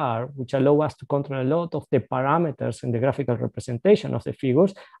command par, which allow us to control a lot of the parameters in the graphical representation of the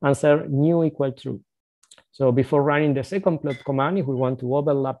figures and say new equal true. So before running the second plot command, if we want to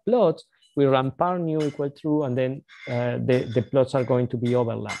overlap plots, we run par new equal true, and then the plots are going to be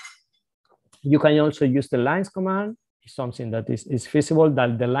overlapped. You can also use the lines command. It's something that is feasible,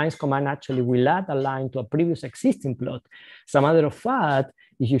 that the lines command actually will add a line to a previous existing plot. As a matter of fact,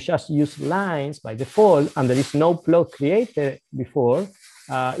 if you just use lines by default and there is no plot created before,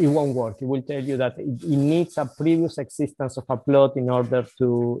 it won't work. It will tell you that it needs a previous existence of a plot in order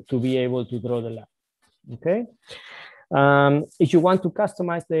to be able to draw the line. Okay. If you want to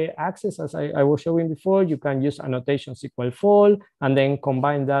customize the axis, as I was showing before, you can use annotations equal fall, and then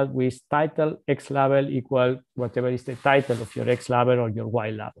combine that with title X label equal whatever is the title of your X label or your Y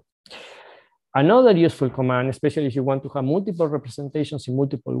label. Another useful command, especially if you want to have multiple representations in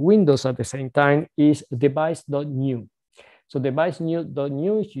multiple windows at the same time, is device.new. So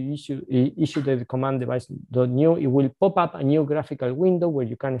device.new, if you issue the command device.new, it will pop up a new graphical window where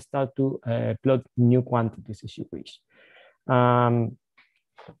you can start to plot new quantities if you wish.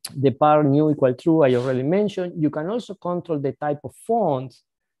 The par new equal true, I already mentioned. You can also control the type of fonts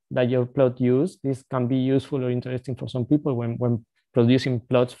that your plot use. This can be useful or interesting for some people when producing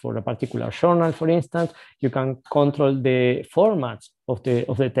plots for a particular journal, for instance. You can control the formats of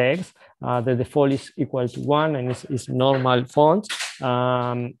the text. The default is equal to 1 and is normal fonts.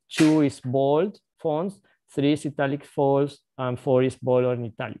 2 is bold fonts. 3 is italic fonts, and 4 is bold or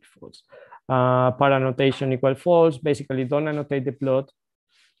italic fonts. Par annotation equal false. Basically, don't annotate the plot.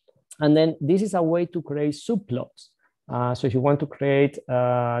 And then this is a way to create subplots. So if you want to create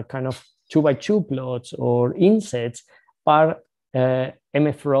kind of 2x2 plots or insets, par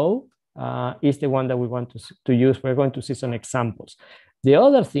mfrow is the one that we want to use. We're going to see some examples. The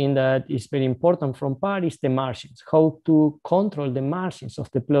other thing that is very important from par is the margins, how to control the margins of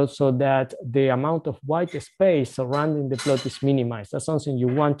the plot so that the amount of white space surrounding the plot is minimized. That's something you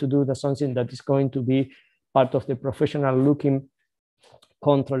want to do. That's something that is going to be part of the professional looking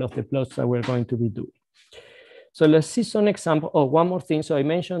control of the plots that we're going to be doing. So let's see some example. Oh, one more thing. So I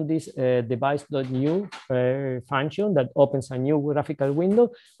mentioned this device.new function that opens a new graphical window.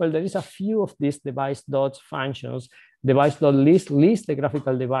 Well, there is a few of these device.dot functions. Device.list lists the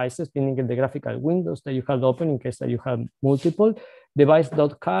graphical devices, meaning the graphical windows that you have open in case that you have multiple.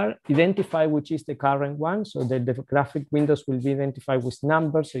 Device.car identify which is the current one. So the graphic windows will be identified with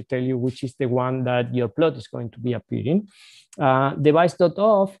numbers. So tell you which is the one that your plot is going to be appearing.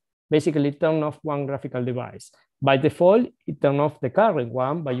 Device.off basically turn off one graphical device. By default, it turns off the current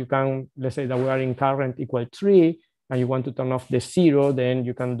one, but you can, let's say that we are in current equal 3, and you want to turn off the 0, then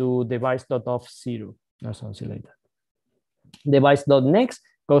you can do device.off 0, or something like that. Device.next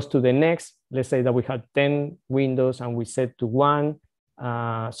goes to the next. Let's say that we had 10 windows and we set to 1.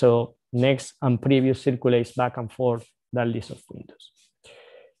 So next and previous circulates back and forth that list of windows.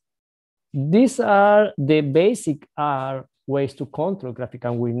 These are the basic ways to control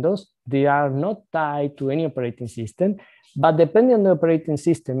graphical windows. They are not tied to any operating system, but depending on the operating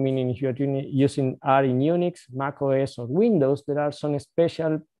system, meaning if you're using R in Unix, Mac OS, or Windows, there are some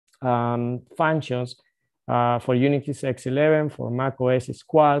special functions. For Unix is X11, for Mac OS is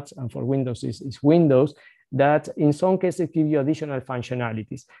Quartz, and for Windows is Windows, that in some cases give you additional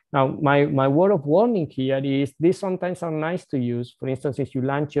functionalities. Now, my word of warning here is these sometimes are nice to use. For instance, if you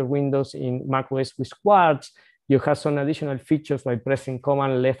launch your Windows in Mac OS with Quartz, you have some additional features by pressing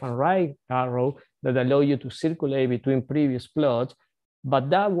command left and right arrow that allow you to circulate between previous plots, but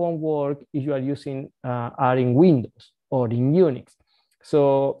that won't work if you are using R in Windows or in Unix.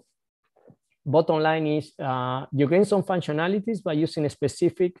 So bottom line is you gain some functionalities by using a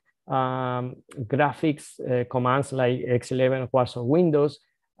specific graphics commands like X11 quartz or Windows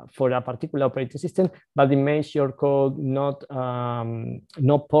for a particular operating system, but it makes your code not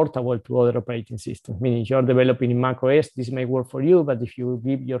portable to other operating systems. Meaning you're developing in Mac OS, this may work for you, but if you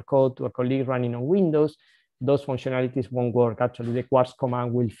give your code to a colleague running on Windows, those functionalities won't work. Actually, the quartz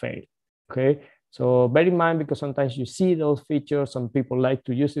command will fail. Okay, so bear in mind, because sometimes you see those features, some people like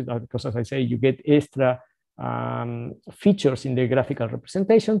to use it because, as I say, you get extra features in the graphical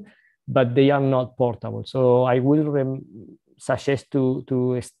representation, but they are not portable. So I will suggest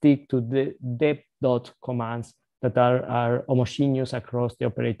to stick to the dep.dot commands that are homogeneous across the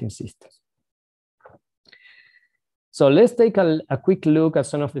operating systems. So let's take a quick look at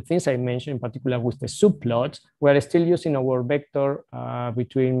some of the things I mentioned, in particular with the subplots. We're still using our vector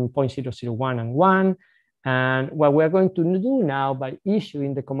between 0.001 and 1. And what we're going to do now, by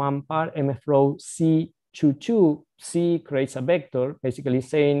issuing the command par mfrow c22, C creates a vector, basically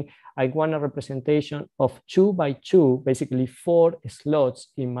saying, I want a representation of 2 by 2, basically 4 slots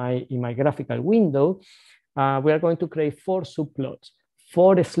in my graphical window. We are going to create 4 subplots,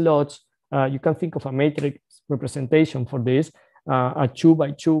 4 slots. You can think of a matrix representation for this, a 2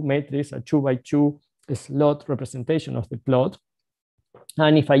 by 2 matrix, a 2 by 2 slot representation of the plot.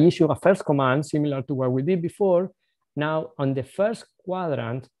 And if I issue a first command, similar to what we did before, now on the first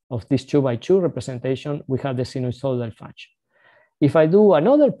quadrant of this 2 by 2 representation, we have the sinusoidal function. If I do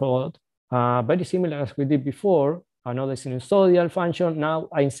another plot, very similar as we did before, another sinusoidal function, now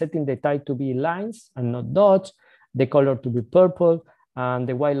I'm setting the type to be lines and not dots, the color to be purple, and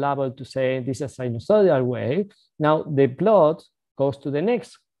the white label to say this is a sinusoidal wave. Now the plot goes to the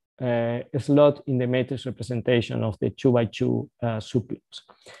next slot in the matrix representation of the 2 by 2 subplots.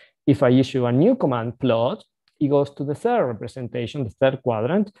 If I issue a new command plot, it goes to the third representation, the third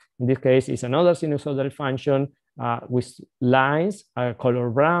quadrant. In this case, it's another sinusoidal function with lines, color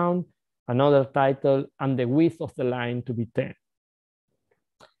brown, another title, and the width of the line to be 10.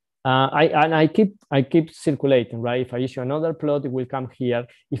 I keep circulating, right? If I issue another plot, it will come here.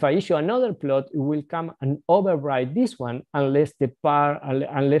 If I issue another plot, it will come and override this one unless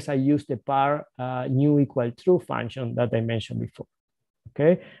I use the par new equal true function that I mentioned before.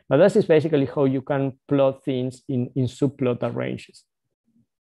 Okay, but this is basically how you can plot things in subplot arranges.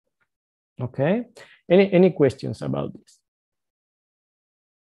 Okay, any questions about this?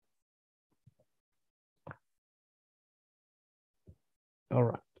 All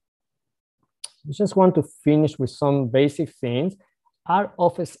right. I just want to finish with some basic things. R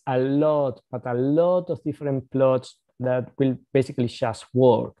offers a lot, but a lot of different plots that will basically just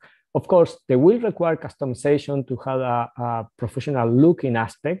work. Of course, they will require customization to have a professional looking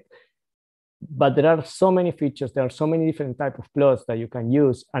aspect, but there are so many features, there are so many different types of plots that you can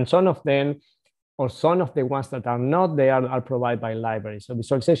use, and some of them, or some of the ones that are not there, are provided by libraries. So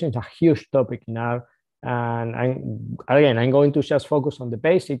visualization is a huge topic in R, and I'm going to just focus on the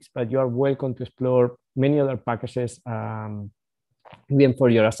basics, but you are welcome to explore many other packages, even for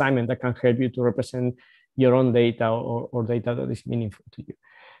your assignment, that can help you to represent your own data or data that is meaningful to you.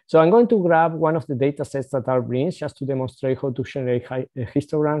 So I'm going to grab one of the data sets that are brings just to demonstrate how to generate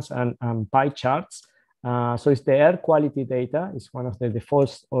histograms and pie charts. So it's the air quality data. It's one of the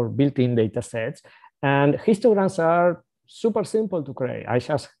defaults or built-in data sets. And histograms are super simple to create. I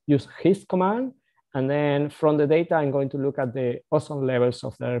just use hist command. And then from the data, I'm going to look at the ozone levels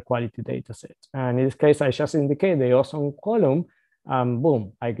of the air quality data set. And in this case, I just indicate the ozone column.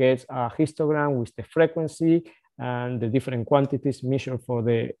 Boom, I get a histogram with the frequency and the different quantities measured for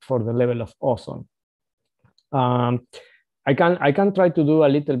the level of ozone. I can try to do a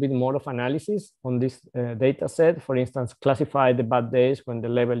little bit more of analysis on this data set. For instance, classify the bad days when the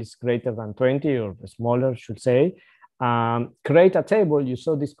level is greater than 20 or smaller, should say. Create a table. You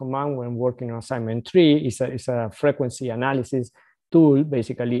saw this command when working on assignment 3. It's a frequency analysis tool.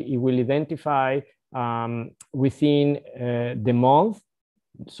 Basically, it will identify within the month.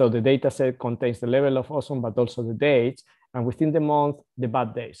 So the data set contains the level of ozone, but also the dates, and within the month, the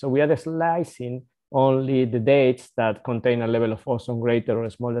bad days. So we are slicing only the dates that contain a level of ozone greater or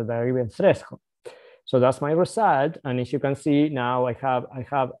smaller than even threshold. So that's my result. And as you can see now, I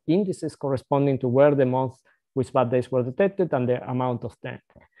have indices corresponding to where the month with bad days were detected and the amount of them.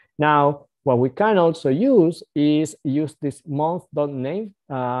 Now, what we can also use is this month.name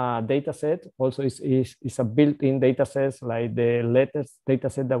data set. Also, is a built-in data set like the latest data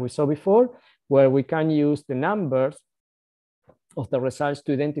set that we saw before, where we can use the numbers of the results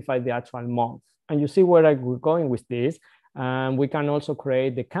to identify the actual month. And you see where we're going with this. We can also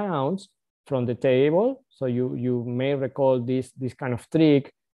create the counts from the table. So you may recall this kind of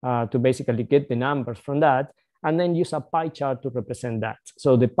trick to basically get the numbers from that. and then use a pie chart to represent that.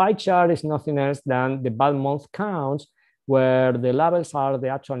 So the pie chart is nothing else than the bad month counts, where the labels are the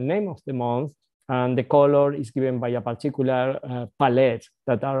actual name of the month, and the color is given by a particular palette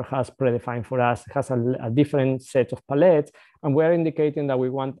that R has predefined for us. It has a different set of palettes, and we're indicating that we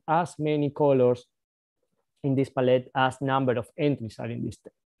want as many colors in this palette as number of entries are in this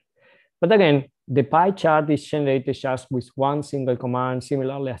table. But again, the pie chart is generated just with one single command.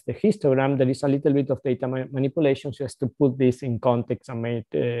 Similarly as the histogram, there is a little bit of data manipulation just to put this in context and make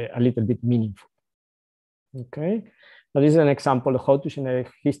it a little bit meaningful. Okay, so this is an example of how to generate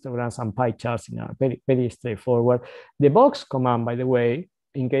histograms and pie charts in a very straightforward. The box command, by the way,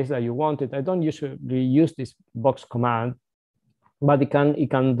 in case that you want it, I don't usually use this box command, but it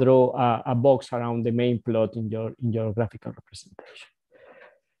can draw a box around the main plot in your graphical representation.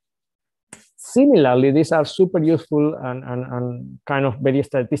 Similarly, these are super useful and kind of very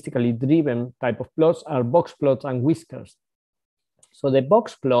statistically driven type of plots are box plots and whiskers. So the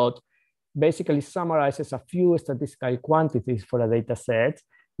box plot basically summarizes a few statistical quantities for a data set.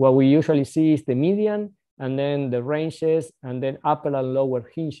 What we usually see is the median, and then the ranges, and then upper and lower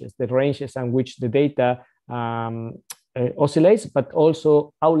hinges, the ranges in which the data oscillates, but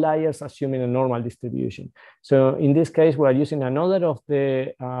also outliers assuming a normal distribution. So in this case, we are using another of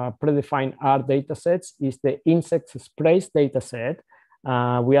the predefined R data sets, is the insect sprays data set.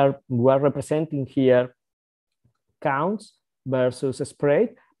 We are representing here counts versus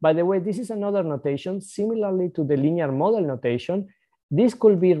spray. By the way, this is another notation, similarly to the linear model notation. This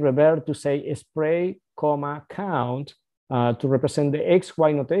could be reversed to say spray, comma, count to represent the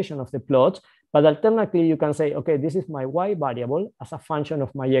XY notation of the plot. But alternatively, you can say, okay, this is my Y variable as a function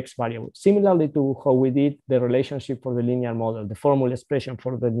of my X variable, similarly to how we did the relationship for the linear model, the formula expression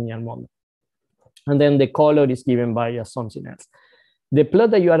for the linear model. And then the color is given by something else. The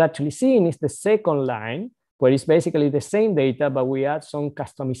plot that you are actually seeing is the second line, where it's basically the same data, but we add some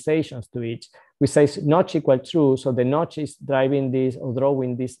customizations to it. We say notch equal true, so the notch is driving this or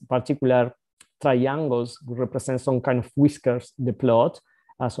drawing these particular triangles, represent some kind of whiskers in the plot.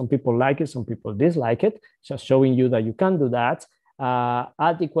 Some people like it, some people dislike it, just showing you that you can do that.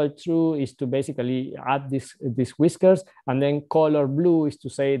 Add equal true is to basically add these whiskers, and then color blue is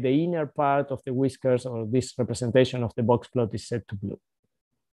to say the inner part of the whiskers or this representation of the box plot is set to blue.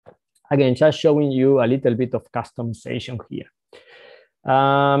 Again, just showing you a little bit of customization here.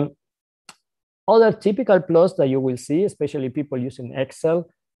 Other typical plots that you will see, especially people using Excel,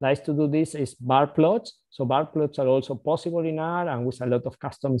 likes to do this is bar plots. So bar plots are also possible in R and with a lot of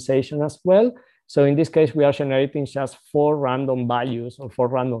customization as well. So in this case, we are generating just 4 random values or 4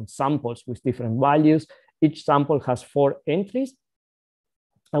 random samples with different values. Each sample has 4 entries.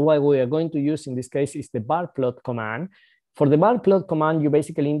 And what we are going to use in this case is the bar plot command. For the bar plot command, you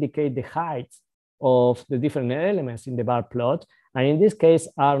basically indicate the heights of the different elements in the bar plot. And in this case,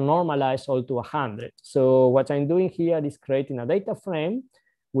 are normalized all to 100. So what I'm doing here is creating a data frame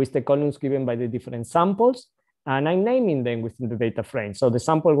with the columns given by the different samples, and I'm naming them within the data frame. So the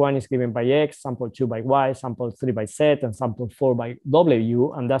sample 1 is given by X, sample 2 by Y, sample 3 by Z, and sample 4 by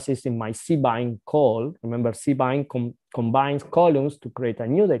W, and that is in my cbind call. Remember, cbind combines columns to create a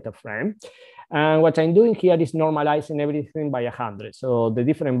new data frame. And what I'm doing here is normalizing everything by 100. So the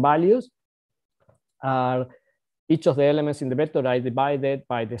different values are each of the elements in the vector are divided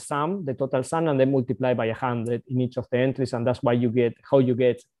by the sum, the total sum, and then multiply by 100 in each of the entries. And that's why you get, how you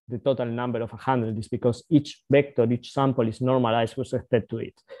get the total number of 100 is because each vector, each sample is normalized with respect to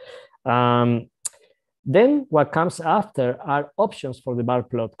it. Then what comes after are options for the bar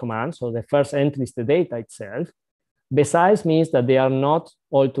plot command. So the first entry is the data itself. Besides means that they are not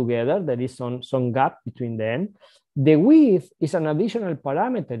all together. There is some gap between them. The width is an additional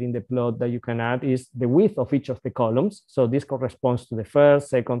parameter in the plot that you can add, is the width of each of the columns. So this corresponds to the first,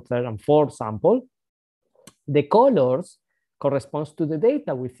 second, third, and fourth sample. The colors corresponds to the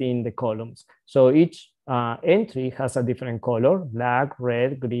data within the columns. So each entry has a different color: black,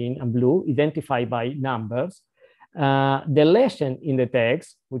 red, green, and blue, identified by numbers. The legend in the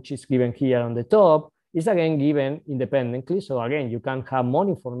text, which is given here on the top, is again given independently. So again, you can have more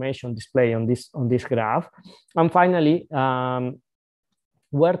information displayed on this graph. And finally,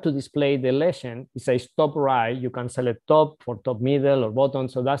 where to display the legend, it says top right. You can select top for top, middle, or bottom.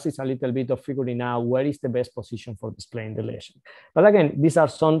 So that is a little bit of figuring out where is the best position for displaying the legend. But again, these are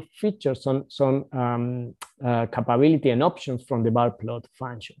some features, some capability and options from the bar plot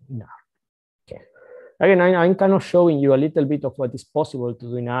function in R. Okay. Again, I'm kind of showing you a little bit of what is possible to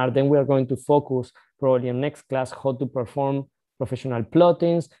do in R. Then we are going to focus probably in next class how to perform professional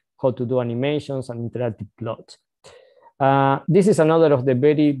plottings, how to do animations and interactive plots. This is another of the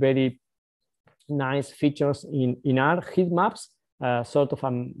very nice features in our heat maps, sort of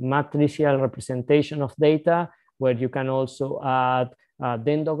a matricial representation of data, where you can also add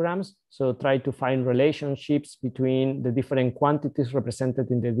dendrograms. So try to find relationships between the different quantities represented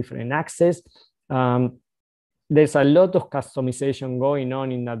in the different axes. There's a lot of customization going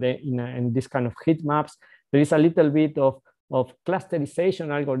on in this kind of heat maps. There is a little bit of clusterization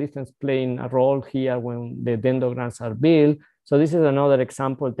algorithms playing a role here when the dendrograms are built. So this is another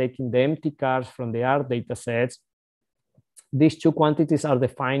example, taking the empty cars from the R data sets. These two quantities are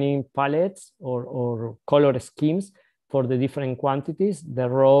defining palettes or color schemes for the different quantities, the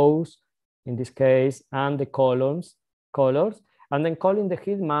rows in this case, and the colors. And then calling the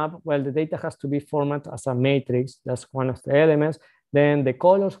heat map, well, the data has to be formatted as a matrix. That's one of the elements. Then the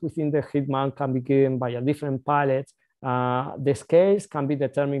colors within the heat map can be given by a different palette. The scales can be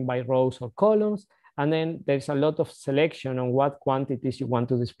determined by rows or columns. And then there's a lot of selection on what quantities you want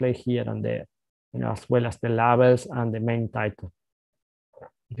to display here and there, as well as the labels and the main title.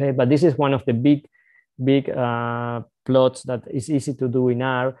 Okay, but this is one of the big plots that is easy to do in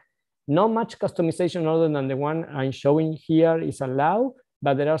R. Not much customization other than the one I'm showing here is allowed,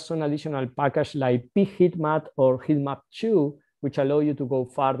 but there are some additional packages like pheatmap or heatmap2, which allow you to go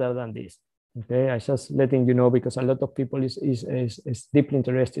farther than this. Okay, I'm just letting you know because a lot of people is deeply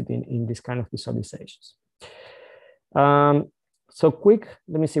interested in this kind of visualizations. So quick,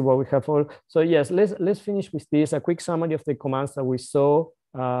 let me see what we have for. So yes, let's finish with this. A quick summary of the commands that we saw: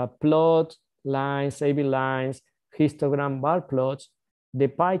 plot, lines, AB lines, histogram, bar plots, the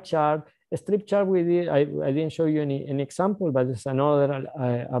pie chart, a strip chart we did. I didn't show you any example, but there's another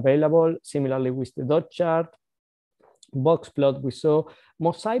available. Similarly with the dot chart, box plot we saw.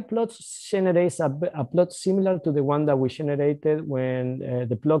 Mosaic plots generates a plot similar to the one that we generated when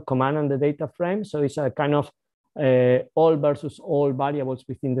the plot command and the data frame. So it's a kind of all versus all variables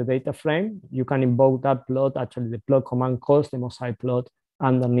within the data frame. You can invoke that plot. Actually, the plot command calls the mosaic plot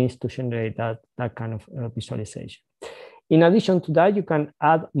underneath to generate that kind of visualization. In addition to that, you can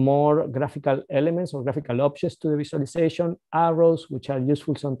add more graphical elements or graphical objects to the visualization. Arrows, which are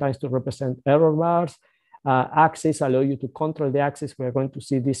useful sometimes to represent error bars. Axes allow you to control the axis. We're going to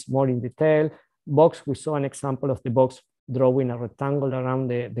see this more in detail. Box, we saw an example of the box drawing a rectangle around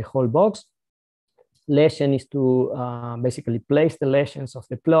the whole box. Legend is to basically place the legends of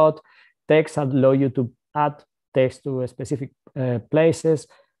the plot. Text allow you to add text to specific places.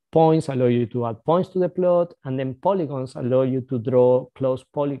 Points allow you to add points to the plot, and then polygons allow you to draw close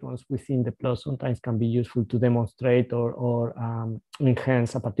polygons within the plot. Sometimes can be useful to demonstrate or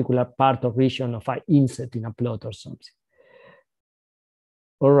enhance a particular part or region of an inset in a plot or something.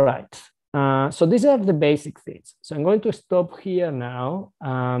 All right, so these are the basic things. So I'm going to stop here now.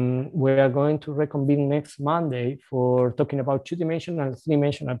 We are going to reconvene next Monday for talking about two-dimensional,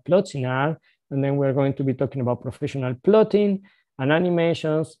 three-dimensional plots in R, and then we're going to be talking about professional plotting and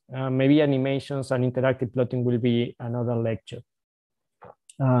animations. Maybe animations and interactive plotting will be another lecture.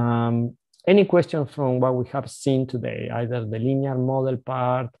 Any questions from what we have seen today, either the linear model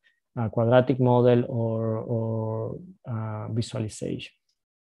part, quadratic model, or visualization?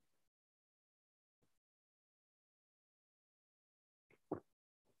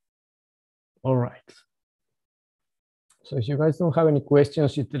 All right. So if you guys don't have any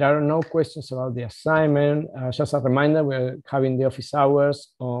questions, if there are no questions about the assignment, just a reminder, we're having the office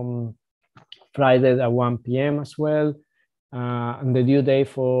hours on Friday at 1 p.m. as well. And the due date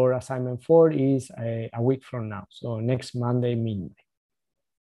for assignment 4 is a week from now. So next Monday, midnight.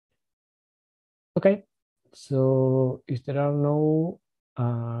 Okay, so if there are no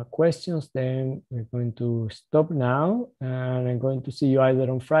questions, then we're going to stop now. And I'm going to see you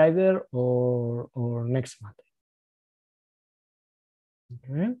either on Friday or next Monday.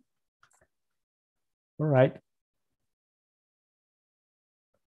 Okay. All right.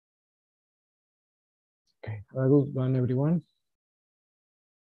 Okay. Have a good one, everyone.